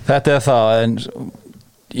 Þetta er það, en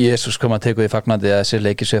Jésús kom að teka því fagnandi að þessi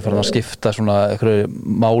leikir sér fara að skipta svona einhverju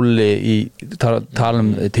máli í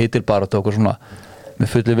talum titilbaráttu og okkur svona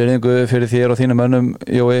með fulli virðingu fyrir þér og þínum mönnum,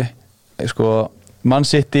 Jói, sko Man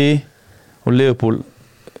City og Liverpool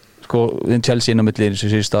Chelsea inn á milli eins og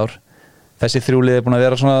síðust ár þessi 3 lið er búin að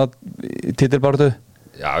vera svona titilbaráttu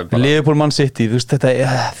Liverpool Man City, þú veist, það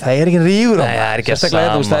er ekki rígur á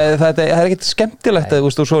það er ekki skemmtilegt þú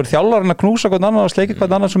veist, og svo er þjálfarinn að knúsa hvern annan og sleikja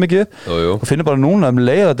hvern annan svo mikið og finnur bara núna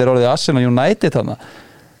leið að þetta er orðið Arsenal United þannig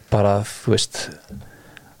bara, þú veist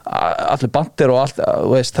allir bandir og allt,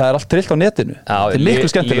 veist, það er allt trillt á netinu þetta er miklu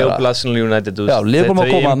skemmtilega Liverpool Arsenal United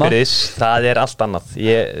það er allt annað,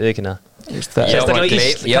 ég veit ekki Ég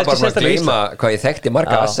var bara að gleyma hvað ég þekkti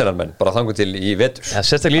marga Arsenal-menn bara þangur til í vetur.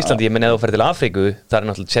 Sérstaklega Íslandi, ég menn ef þú fer til Afríku, það er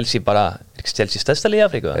náttúrulega Chelsea bara, Chelsea stærsta lið í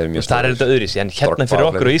Afríku, það er þetta öðris, en hérna fyrir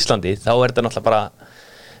okkur á Íslandi, þá er þetta náttúrulega bara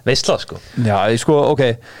veisla, sko. Já, sko, ok,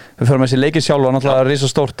 við förum þessi leikið sjálf og náttúrulega risa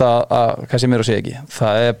stórt að hvað sem sé ekki,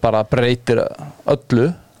 það er bara breytir öllu,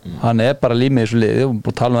 hann er bara límið í þessu liði og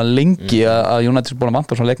búið að tala um það lengi að United er búin að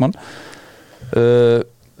vanta svona leikmann.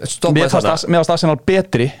 Mér fannst Arsenal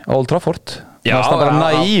betri á Old Trafford. Mér fannst það bara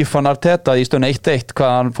naíf hann Arteta í stöðun 1-1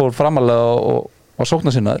 hvað hann fór framalega og sókna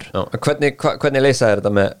sinnaður. Hvernig leysaði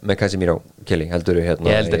þetta með Casemiro, Kelly, heldurðu hérna?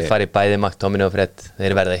 Ég heldur fari bæði McTominay og Fred.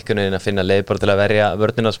 Þeir verða einhvern veginn að finna leið bara til að verja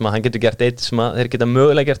vörnina sem að hann getur gert eitt sem að þeir geta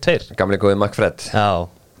mögulega gert tveir. Gamli góði Fred. Já.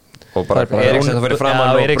 Og bara Eriksen það fyrir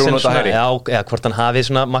framann og Bruno Daheri. Já, hvort hann hafi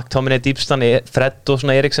svona McTominay dýpstan, Fred og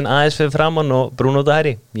svona Eriksen aðeins fyrir framann og Bruno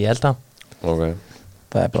Daheri. Ég held það. Okay.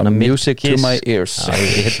 Það er bara music to my ears. Já,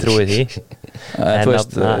 ég trúi því. Þú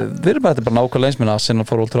veist, við erum bara nákvæmlega eins með að sinna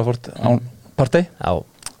fór Old Trafford án partey. Já.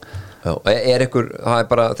 Ykkur,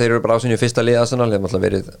 þeir eru bara á sínu fyrsta lið Arsenal,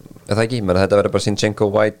 verið, það ekki, menn þetta verður bara Zinchenko,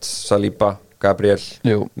 White, Saliba, Gabriel,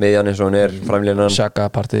 miðjan eins og hann framlínan. Xhaka,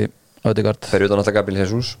 partey, Ødegaard. Þeir eru utan alltaf Gabriel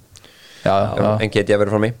Jesus. Já. En geti að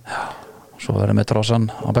vera frá mig. Svo verður með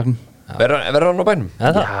Trossan á bekknum. Verður hann á bænum?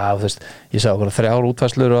 Já, þú veist, ég sá okkur 3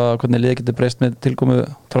 útfæslur og hvernig liðið getur breyst með tilkomu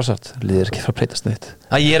Trossard. Liðið er ekki frá að breytast neitt.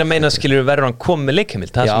 Ég er að meina, skilur, verður hann komið með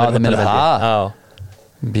leikheimild? Já, það meina það.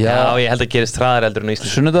 Já, ég held að gerist hraðar heldur en á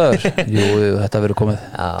Íslandi. Sunnudagur? Jú, þetta verður komið.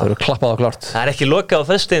 Það verður klappað og klárt. Það er ekki lokað á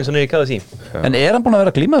föstudaginn sem er í KFC. En er hann búinn að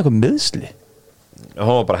vera að glíma eitthvað meiðsli?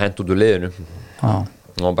 Hann var bara hent út úr liðinu.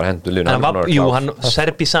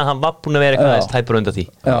 Serbi sagði hann var búinn að vera eitthvað aðeins tæpur undan því.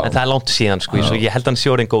 En það er langt síðan, sko, svo ég held hann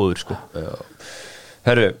sé orðinn góður, sko.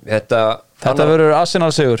 Herru, þetta verður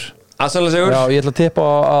Arsenal sigur. Arsenal sigur? Já, ég ætla að tippa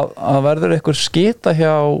að verður eitthvað skita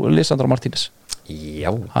hjá Lisandro Martínez.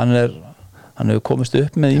 Já. Hann hefur komist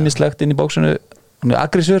upp með ýmislegt inn í bóksinu. Hann er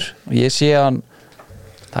aggressífur og ég sé hann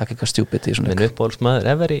það er ekki eitthvað stjúpid í svona. Minn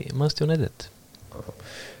uppáhaldsmaður ever í Manchester United.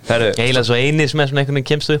 Eiginlega svo eini sem er svona einhvern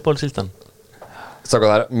veginn kemst uppáhaldsildan. Það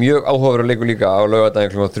er mjög áhugaverður leikur líka á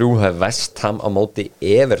laugardaginn klukkan 3, það er West Ham á móti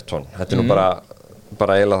Everton. Þetta er nú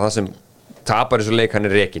bara eiginlega það sem tapar þessu leik, hann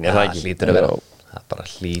er rekin, er það ekki? Hlýtur að vera. Það bara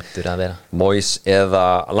hlýtur að vera. Moyes eða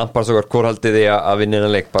Lampard hvor haldið þið að vinna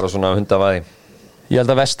innan leik, bara svona hundavaði? Ég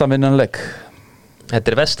held að West Ham vinna innan leik.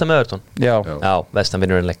 Þetta er West Ham Everton? Já, West Ham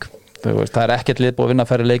vinnur innan leik. Það er ekkert lið búið að vinna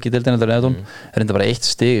færri leik í deildinni heldur en Everton. Það er enda bara 1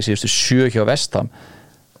 stig í síðustu 7 hjá West Ham.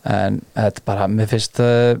 En þetta bara, mér finnst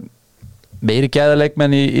meiri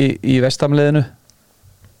gæðarleikmenn í West Ham liðinu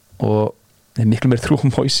og það er miklu meiri trú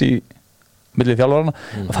Moyes í millið þjálfarana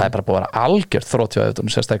og það er bara búið að vera algjört þrótt hjá Everton,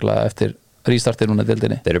 sérstaklega eftir rístartir núna í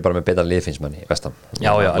deildinni. Þeir eru bara með betra liðfinnsmann í West Ham.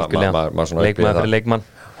 Já, algjörlega. Leikmann fyrir leikmann.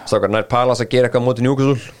 Sákar nær Palace að gera eitthvað móti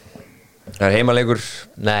Newcastle? Það er heimaleikur.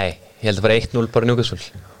 Nei, ég held að bara 1-0 bara Newcastle.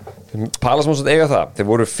 Palace múst að eiga það. Þeir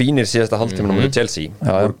voru fínir síðasta hálftímanum með Chelsea.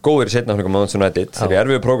 Þeir voru góðir í seinni hálfleikum Manchester United. Þeir eru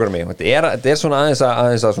erfiðu prógrami. Þetta er svona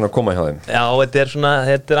aðeins að svona koma hjá þeim. Já, þetta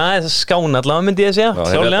er aðeins að skána allavega myndi ég segja.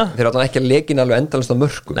 Þeir eru alltaf ekki að leikina alveg endalist á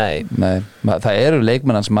mörku. Nei, það eru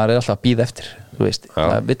leikmennan sem maður er alltaf að bíða eftir.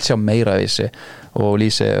 Það vill sjá meira af þessi og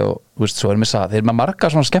Lýsi og svo erum við það. Þeir eru með marga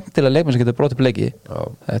svona skemmtilega leikmenn sem getur brotið upp leiki.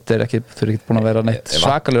 Þetta er ekki, þau eru ekki búin að vera neitt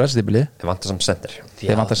svakalegur aðstípili. Þeir vantar samt center.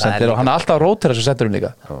 Þeir vantar center og hann er alltaf að rótera þessu centurum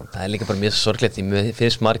líka. Það er líka bara mjög sorglegt. Því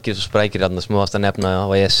finnst margir svo sprækir þarna sem þú varst að nefna á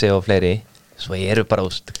ESC og fleiri. Svo eru bara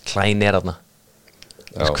klænir þarna.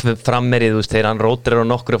 Frammerið, þegar hann rótrar á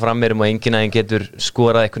nokkru frammerum og enginn aðeins getur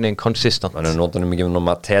skorað einhvern veginn konsistant. Hann er nótunum ekki með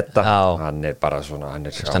Mateta. Hann er bara svona, hann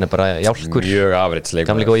er bara jálkur. Mjög afritsleikur.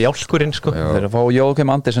 Gamli góði jálkurinn, sko. Þeir eru að fá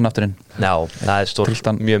Jókim Andersen afturinn. Já, það er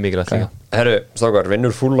stórt, mjög mikilvægt líka. Herru, strákar,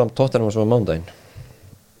 vinnur Fulham Tottenham svo á mánudaginn?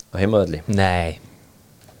 Á heimavelli? Nei.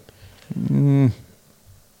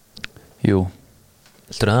 Jú.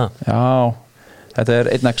 Vildur það? Já, þetta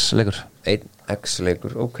er 1x leikur. 1x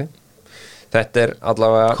leikur, ok. Þetta er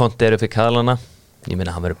allavega Konti eru fyrir kaðlana. Ég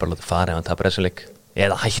meina hann verður bara látið fara ef hann tapar þessu leik.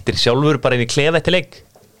 Eða hættir sjálfur bara inn í klefa eftir leik.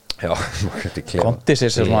 Já, Konti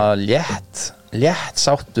sér svona létt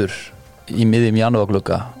sáttur í miðjum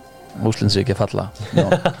janúarglugga. Úslind ekki að falla.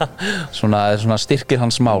 Svona styrkir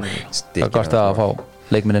hans mál. Það er gott að fá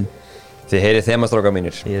leikminin. Þið heyrið þemastrákar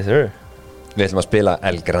mínir. Yes sir. Við ætlum að spila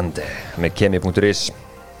El Grande með kemi.is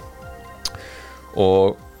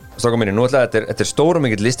og strákar mínir, nú ætla þetta er stór og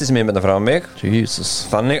mikill listi sem ég mynda frá mig. Jesus.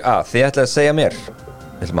 Þannig að þið ætlaði að segja mér,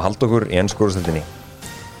 við ætlum að halda okkur í ensku úrvalsdeildinni.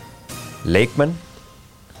 Leikmenn,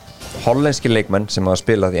 hollenski leikmenn sem hafa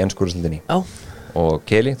spilað í ensku úrvalsdeildinni. Já. Og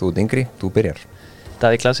Keli, þú ert yngri, þú byrjar.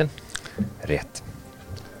 Davíð Klaasen. Rétt.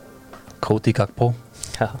 Cody Gakpo.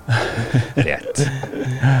 Rétt.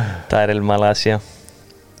 Daryl Malasia.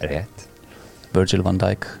 Rétt. Virgil van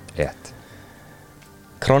Dijk. Rétt.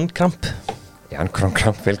 Kronkamp. Jan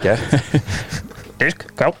Kronkamp, vel gert. Dirk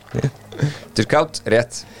Kát. Dirk Kát,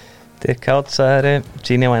 rétt. Dirk Kát sagði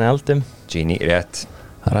Gini Wijnaldum. Gini, rétt.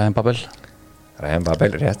 Ryan Babel. Ryan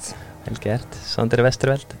Babel, rétt. Vel gert. Sander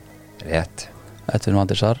Vesterveld. Rétt. Edvin van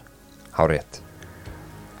der Sar. Hárétt.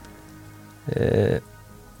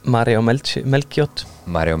 Mario Melchiot.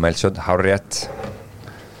 Mario Melchiot, hárétt.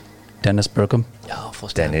 Dennis Bergkamp. Já,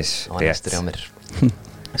 fórstu. Dennis, Hann var rétt. næstur hjá mér.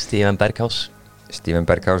 Steven Berghaus. Steven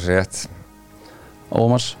Berghaus, rétt.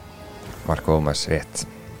 Ómars. Marko Ómars, rétt.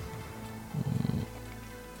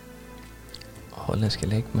 Hollenski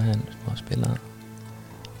leikmenn sem á að spila.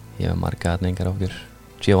 Ég hef marga aðningar á okkur.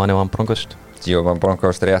 Giovanni Van Bronckhorst. Giovanni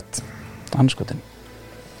Bronckhorst, rétt. Anskotin.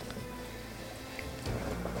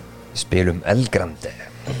 Spilum El Grande.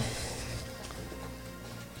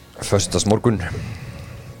 Föstudagsmorgun.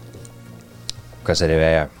 Hvað segir við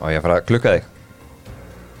eiga? Á ég að fara að klukka þig?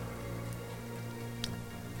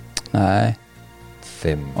 Nei.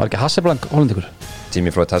 5. Var ekki Hasseblank hollendingur?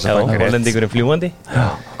 Jimmy Floyd Já, Hasselbank, rétt. hollendingurinn fljúandi. Já.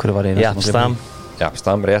 Hverju var ég? Já, Stam. Já,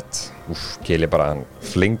 Stam, rétt. Kili bara, hann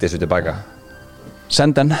flingdi þessu tilbaka.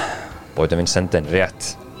 Senden. Bóðið minn Senden,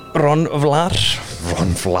 rétt. Ron Vlar.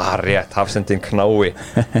 Ron Vlar, rétt. Hafsendin Knái.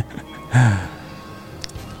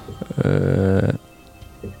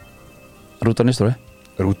 Rúta Nistori.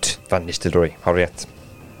 Rút Van Nistelrooy, hár rétt.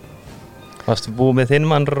 Varstu búið með þinn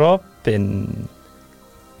mann Robin?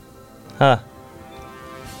 Ha?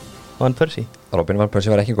 Van Persie? Robin Van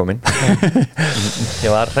Persie var ekki kominn.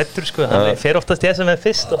 Ég var hrættur sko, hann fer oftast ég sem er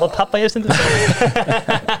fyrst og þá tappa ég stundum.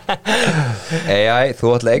 AI,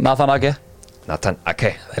 þú ætla ekki. Nathan Ake. Nathan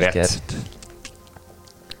Ake, rétt.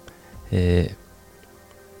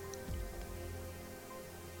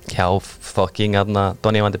 Hjá fucking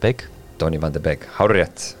Donny van de Beek. Donny van de Beek, hár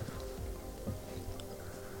rétt.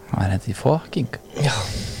 Það er þetta í fucking. Já.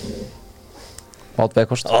 Wout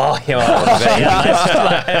Weghorst. Ég var að segja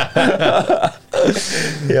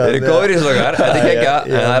Þeir eru góður í slokar, þetta er ekki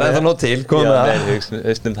en það er ennþá nóg til.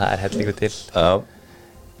 Hausnum það er hellingu til. Já.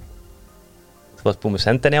 Þú varst búið með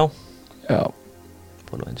Senden, já. Já.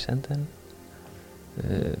 Búið með Senden.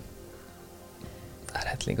 Það er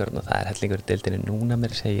hellingur og það er hellingur í deildinni núna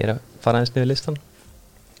mér segja ég er að fara aðeins niður listan.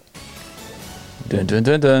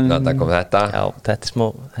 Þetta kom þetta. Já, þetta er smá,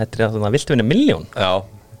 þetta er að það viltu vinna 1 milljón. Já.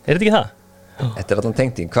 Er þetta ekki það? Þetta er allan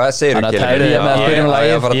tengting. Hvað segir þú, Þannig að tæri ég með að byrjum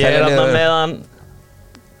lagið. Ég er alltaf með hann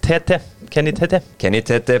Tete, Kenny Tete. Kenny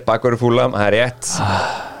Tete, bakverður Fulham, það er rétt.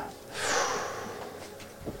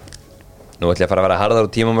 Nú ætlum ég að fara að vera harðar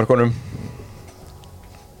á tímamörkunum.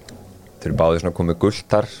 Þeir eru báðir svona komið gult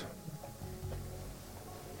þar.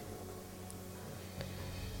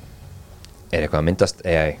 Er eitthvað að myndast?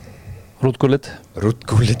 AI. Rútgullit.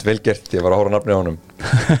 Rútgullit, velgert. Ég var að hóra nafni á honum.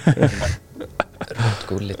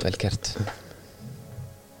 Rútgullit, velgert.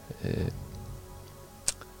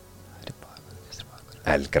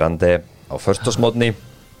 El Grande á föstudagsmótni.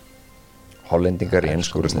 Hollendingar í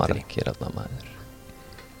ensku úrvalsdeildinni. Margir aðna maður.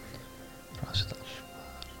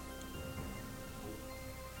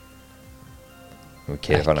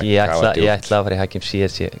 Ég ætla að fara í Hakim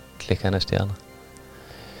Ziyech, ég klikkaði næstu í hana.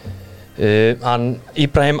 Hann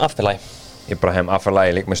Ibrahim Afellay. Ibrahim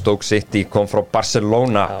Afellay, lík með Stoke City, kom frá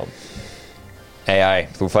Barcelona. AI,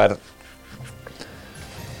 þú fær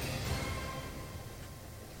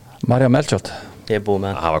Mario Melchiot. Ég er búið með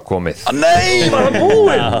hann. Það var komið. Nei, var það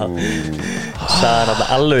búinn? Sagði hann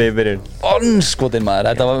alveg í byrjun. Onskotin maður,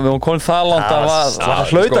 þetta var, við varum komin það langt að var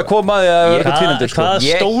hlaut sko, að koma að því að vera eitthvað tínundur sko. Hvaða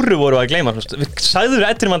stóru voru að gleyma? Sagður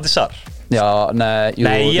Edvin van der Sar? Já, nei, jú.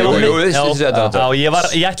 Nei, ég var Jú, ég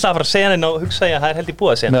ætlaði að fara að segja hann og hugsa ég að það er held í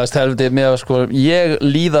búið að segja. Meðast helviti, með sko, ég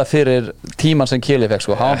líða fyrir tíman sem Kili fekk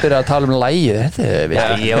sko, hann byrjaði að tala um lægið, þetta er við.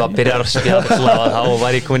 Ég var byrjað að spjalla og þá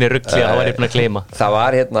var ég komin í ruggli og þá var ég búin að gleyma. Það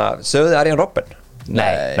var sögðu Arjen Robben.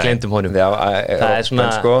 Nei, gleymdum honum. Það er svona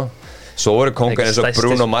sko. Svo voru kongar eins og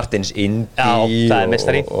Bruno Martins Indi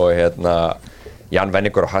og Jan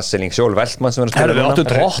Vennegar og Hasseling Sjól Veltmann sem var að spila núna. Áttu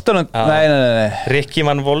Tottenham? Nei. Ricky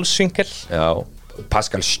van Wolfswinkel. Já,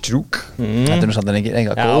 Pascal Struck. Þetta er nú samt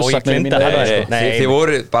enga góðsagnir mínu. Þið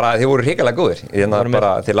voru hrikalega góðir.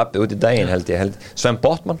 Þið lappið út í daginn held ég. Sven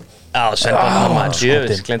Botman. Já, Sven Botman, maður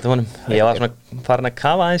djöfis, glemdi honum. Ég var svona farin að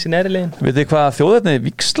kafa aðeins í neðri liðin. Vitið þið hvað þjóðerni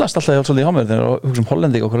vikslast alltaf svolítið í hámur þegar við hugsa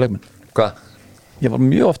Hollendinga og okkur leikmenn? Hvað? Ég var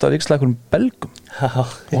mjög ofta að viksla einhverjum belgum. Já,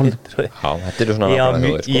 þetta eru svona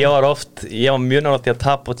nákvæmlega þjóðir. Ég var mjög náttúrulega að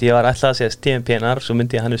tapa og ég var alltaf að segja Steven Pienaar, svo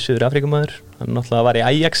myndi ég hann Suður Afrikumæður. Hann náttúrulega var í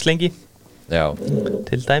Ajax lengi. Já.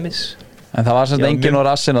 Til dæmis. En það var sem enginn úr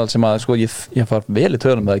Arsenal sem að sko, ég far vel í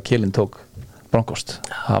tölum að Keylinn tók Broncos.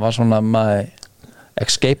 Það var svona my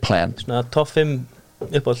escape plan. Svona top 5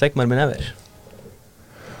 uppáhalds leikmaður minn ever.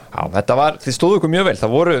 Já, þetta var, þið stóðu ykkur mjög vel.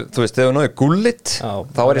 Það voru, þú veist, þegar þú náðu gullit,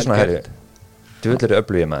 þá var ég svona herri. Djúvillir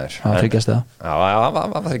öflugið maður. Það var þryggjast það. Já, það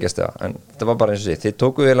var þryggjast það. En það var bara eins og þið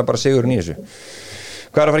tókuðu eiginlega bara sigurinn í þessu.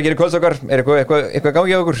 Hvað að fara að gera í kvöldstakar? Er eitthvað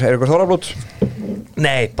gangi á okkur? Er eitthvað þorrablót?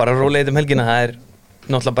 Nei, bara rólegið helgina. Það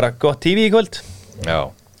náttúrulega bara gott TV í kvöld. Já.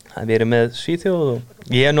 Það verið með Svíþjóð og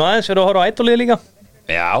ég nú aðeins verið að horfa á Idolið líka.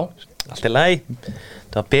 Já. Allt er læg.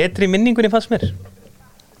 Það var betri minningunni fannst mér.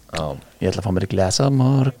 Já. Ég ætla að fá mér í glasa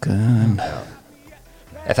morgun.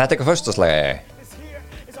 Er þetta eitthvað föstudagslega?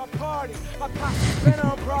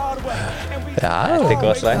 Já, þetta er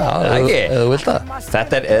gott slag. Ef þú vilt það.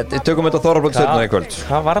 Þetta tökum þetta þorrablót stjórnuna í kvöld.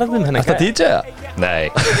 Hvað varðum henni? Þetta DJ-a? Nei,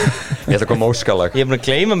 ég ætla að koma óskalag. Ég er búin að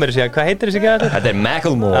gleyma mér að segja, hvað heitir þessi gæði? Þetta er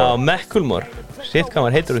Macklemore. Já, Macklemore. Sitt hvað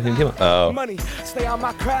maður heitur úr þín tíma.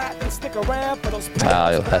 Já,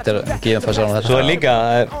 þetta er gefum fæst á þetta. Svo er líka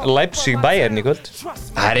Leipzig Bayern í kvöld.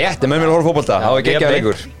 Það er rétt, menn vil horfa fótbolta. Það var geggjað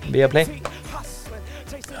leikur. Via Play.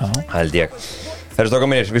 Held ég. Herru strákar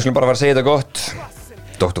mínir, við skulum bara fara að segja þetta gott.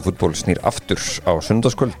 Dr. Fútból snýr aftur á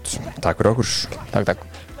sunnudagskvöld. Takk fyrir okkur. Takk.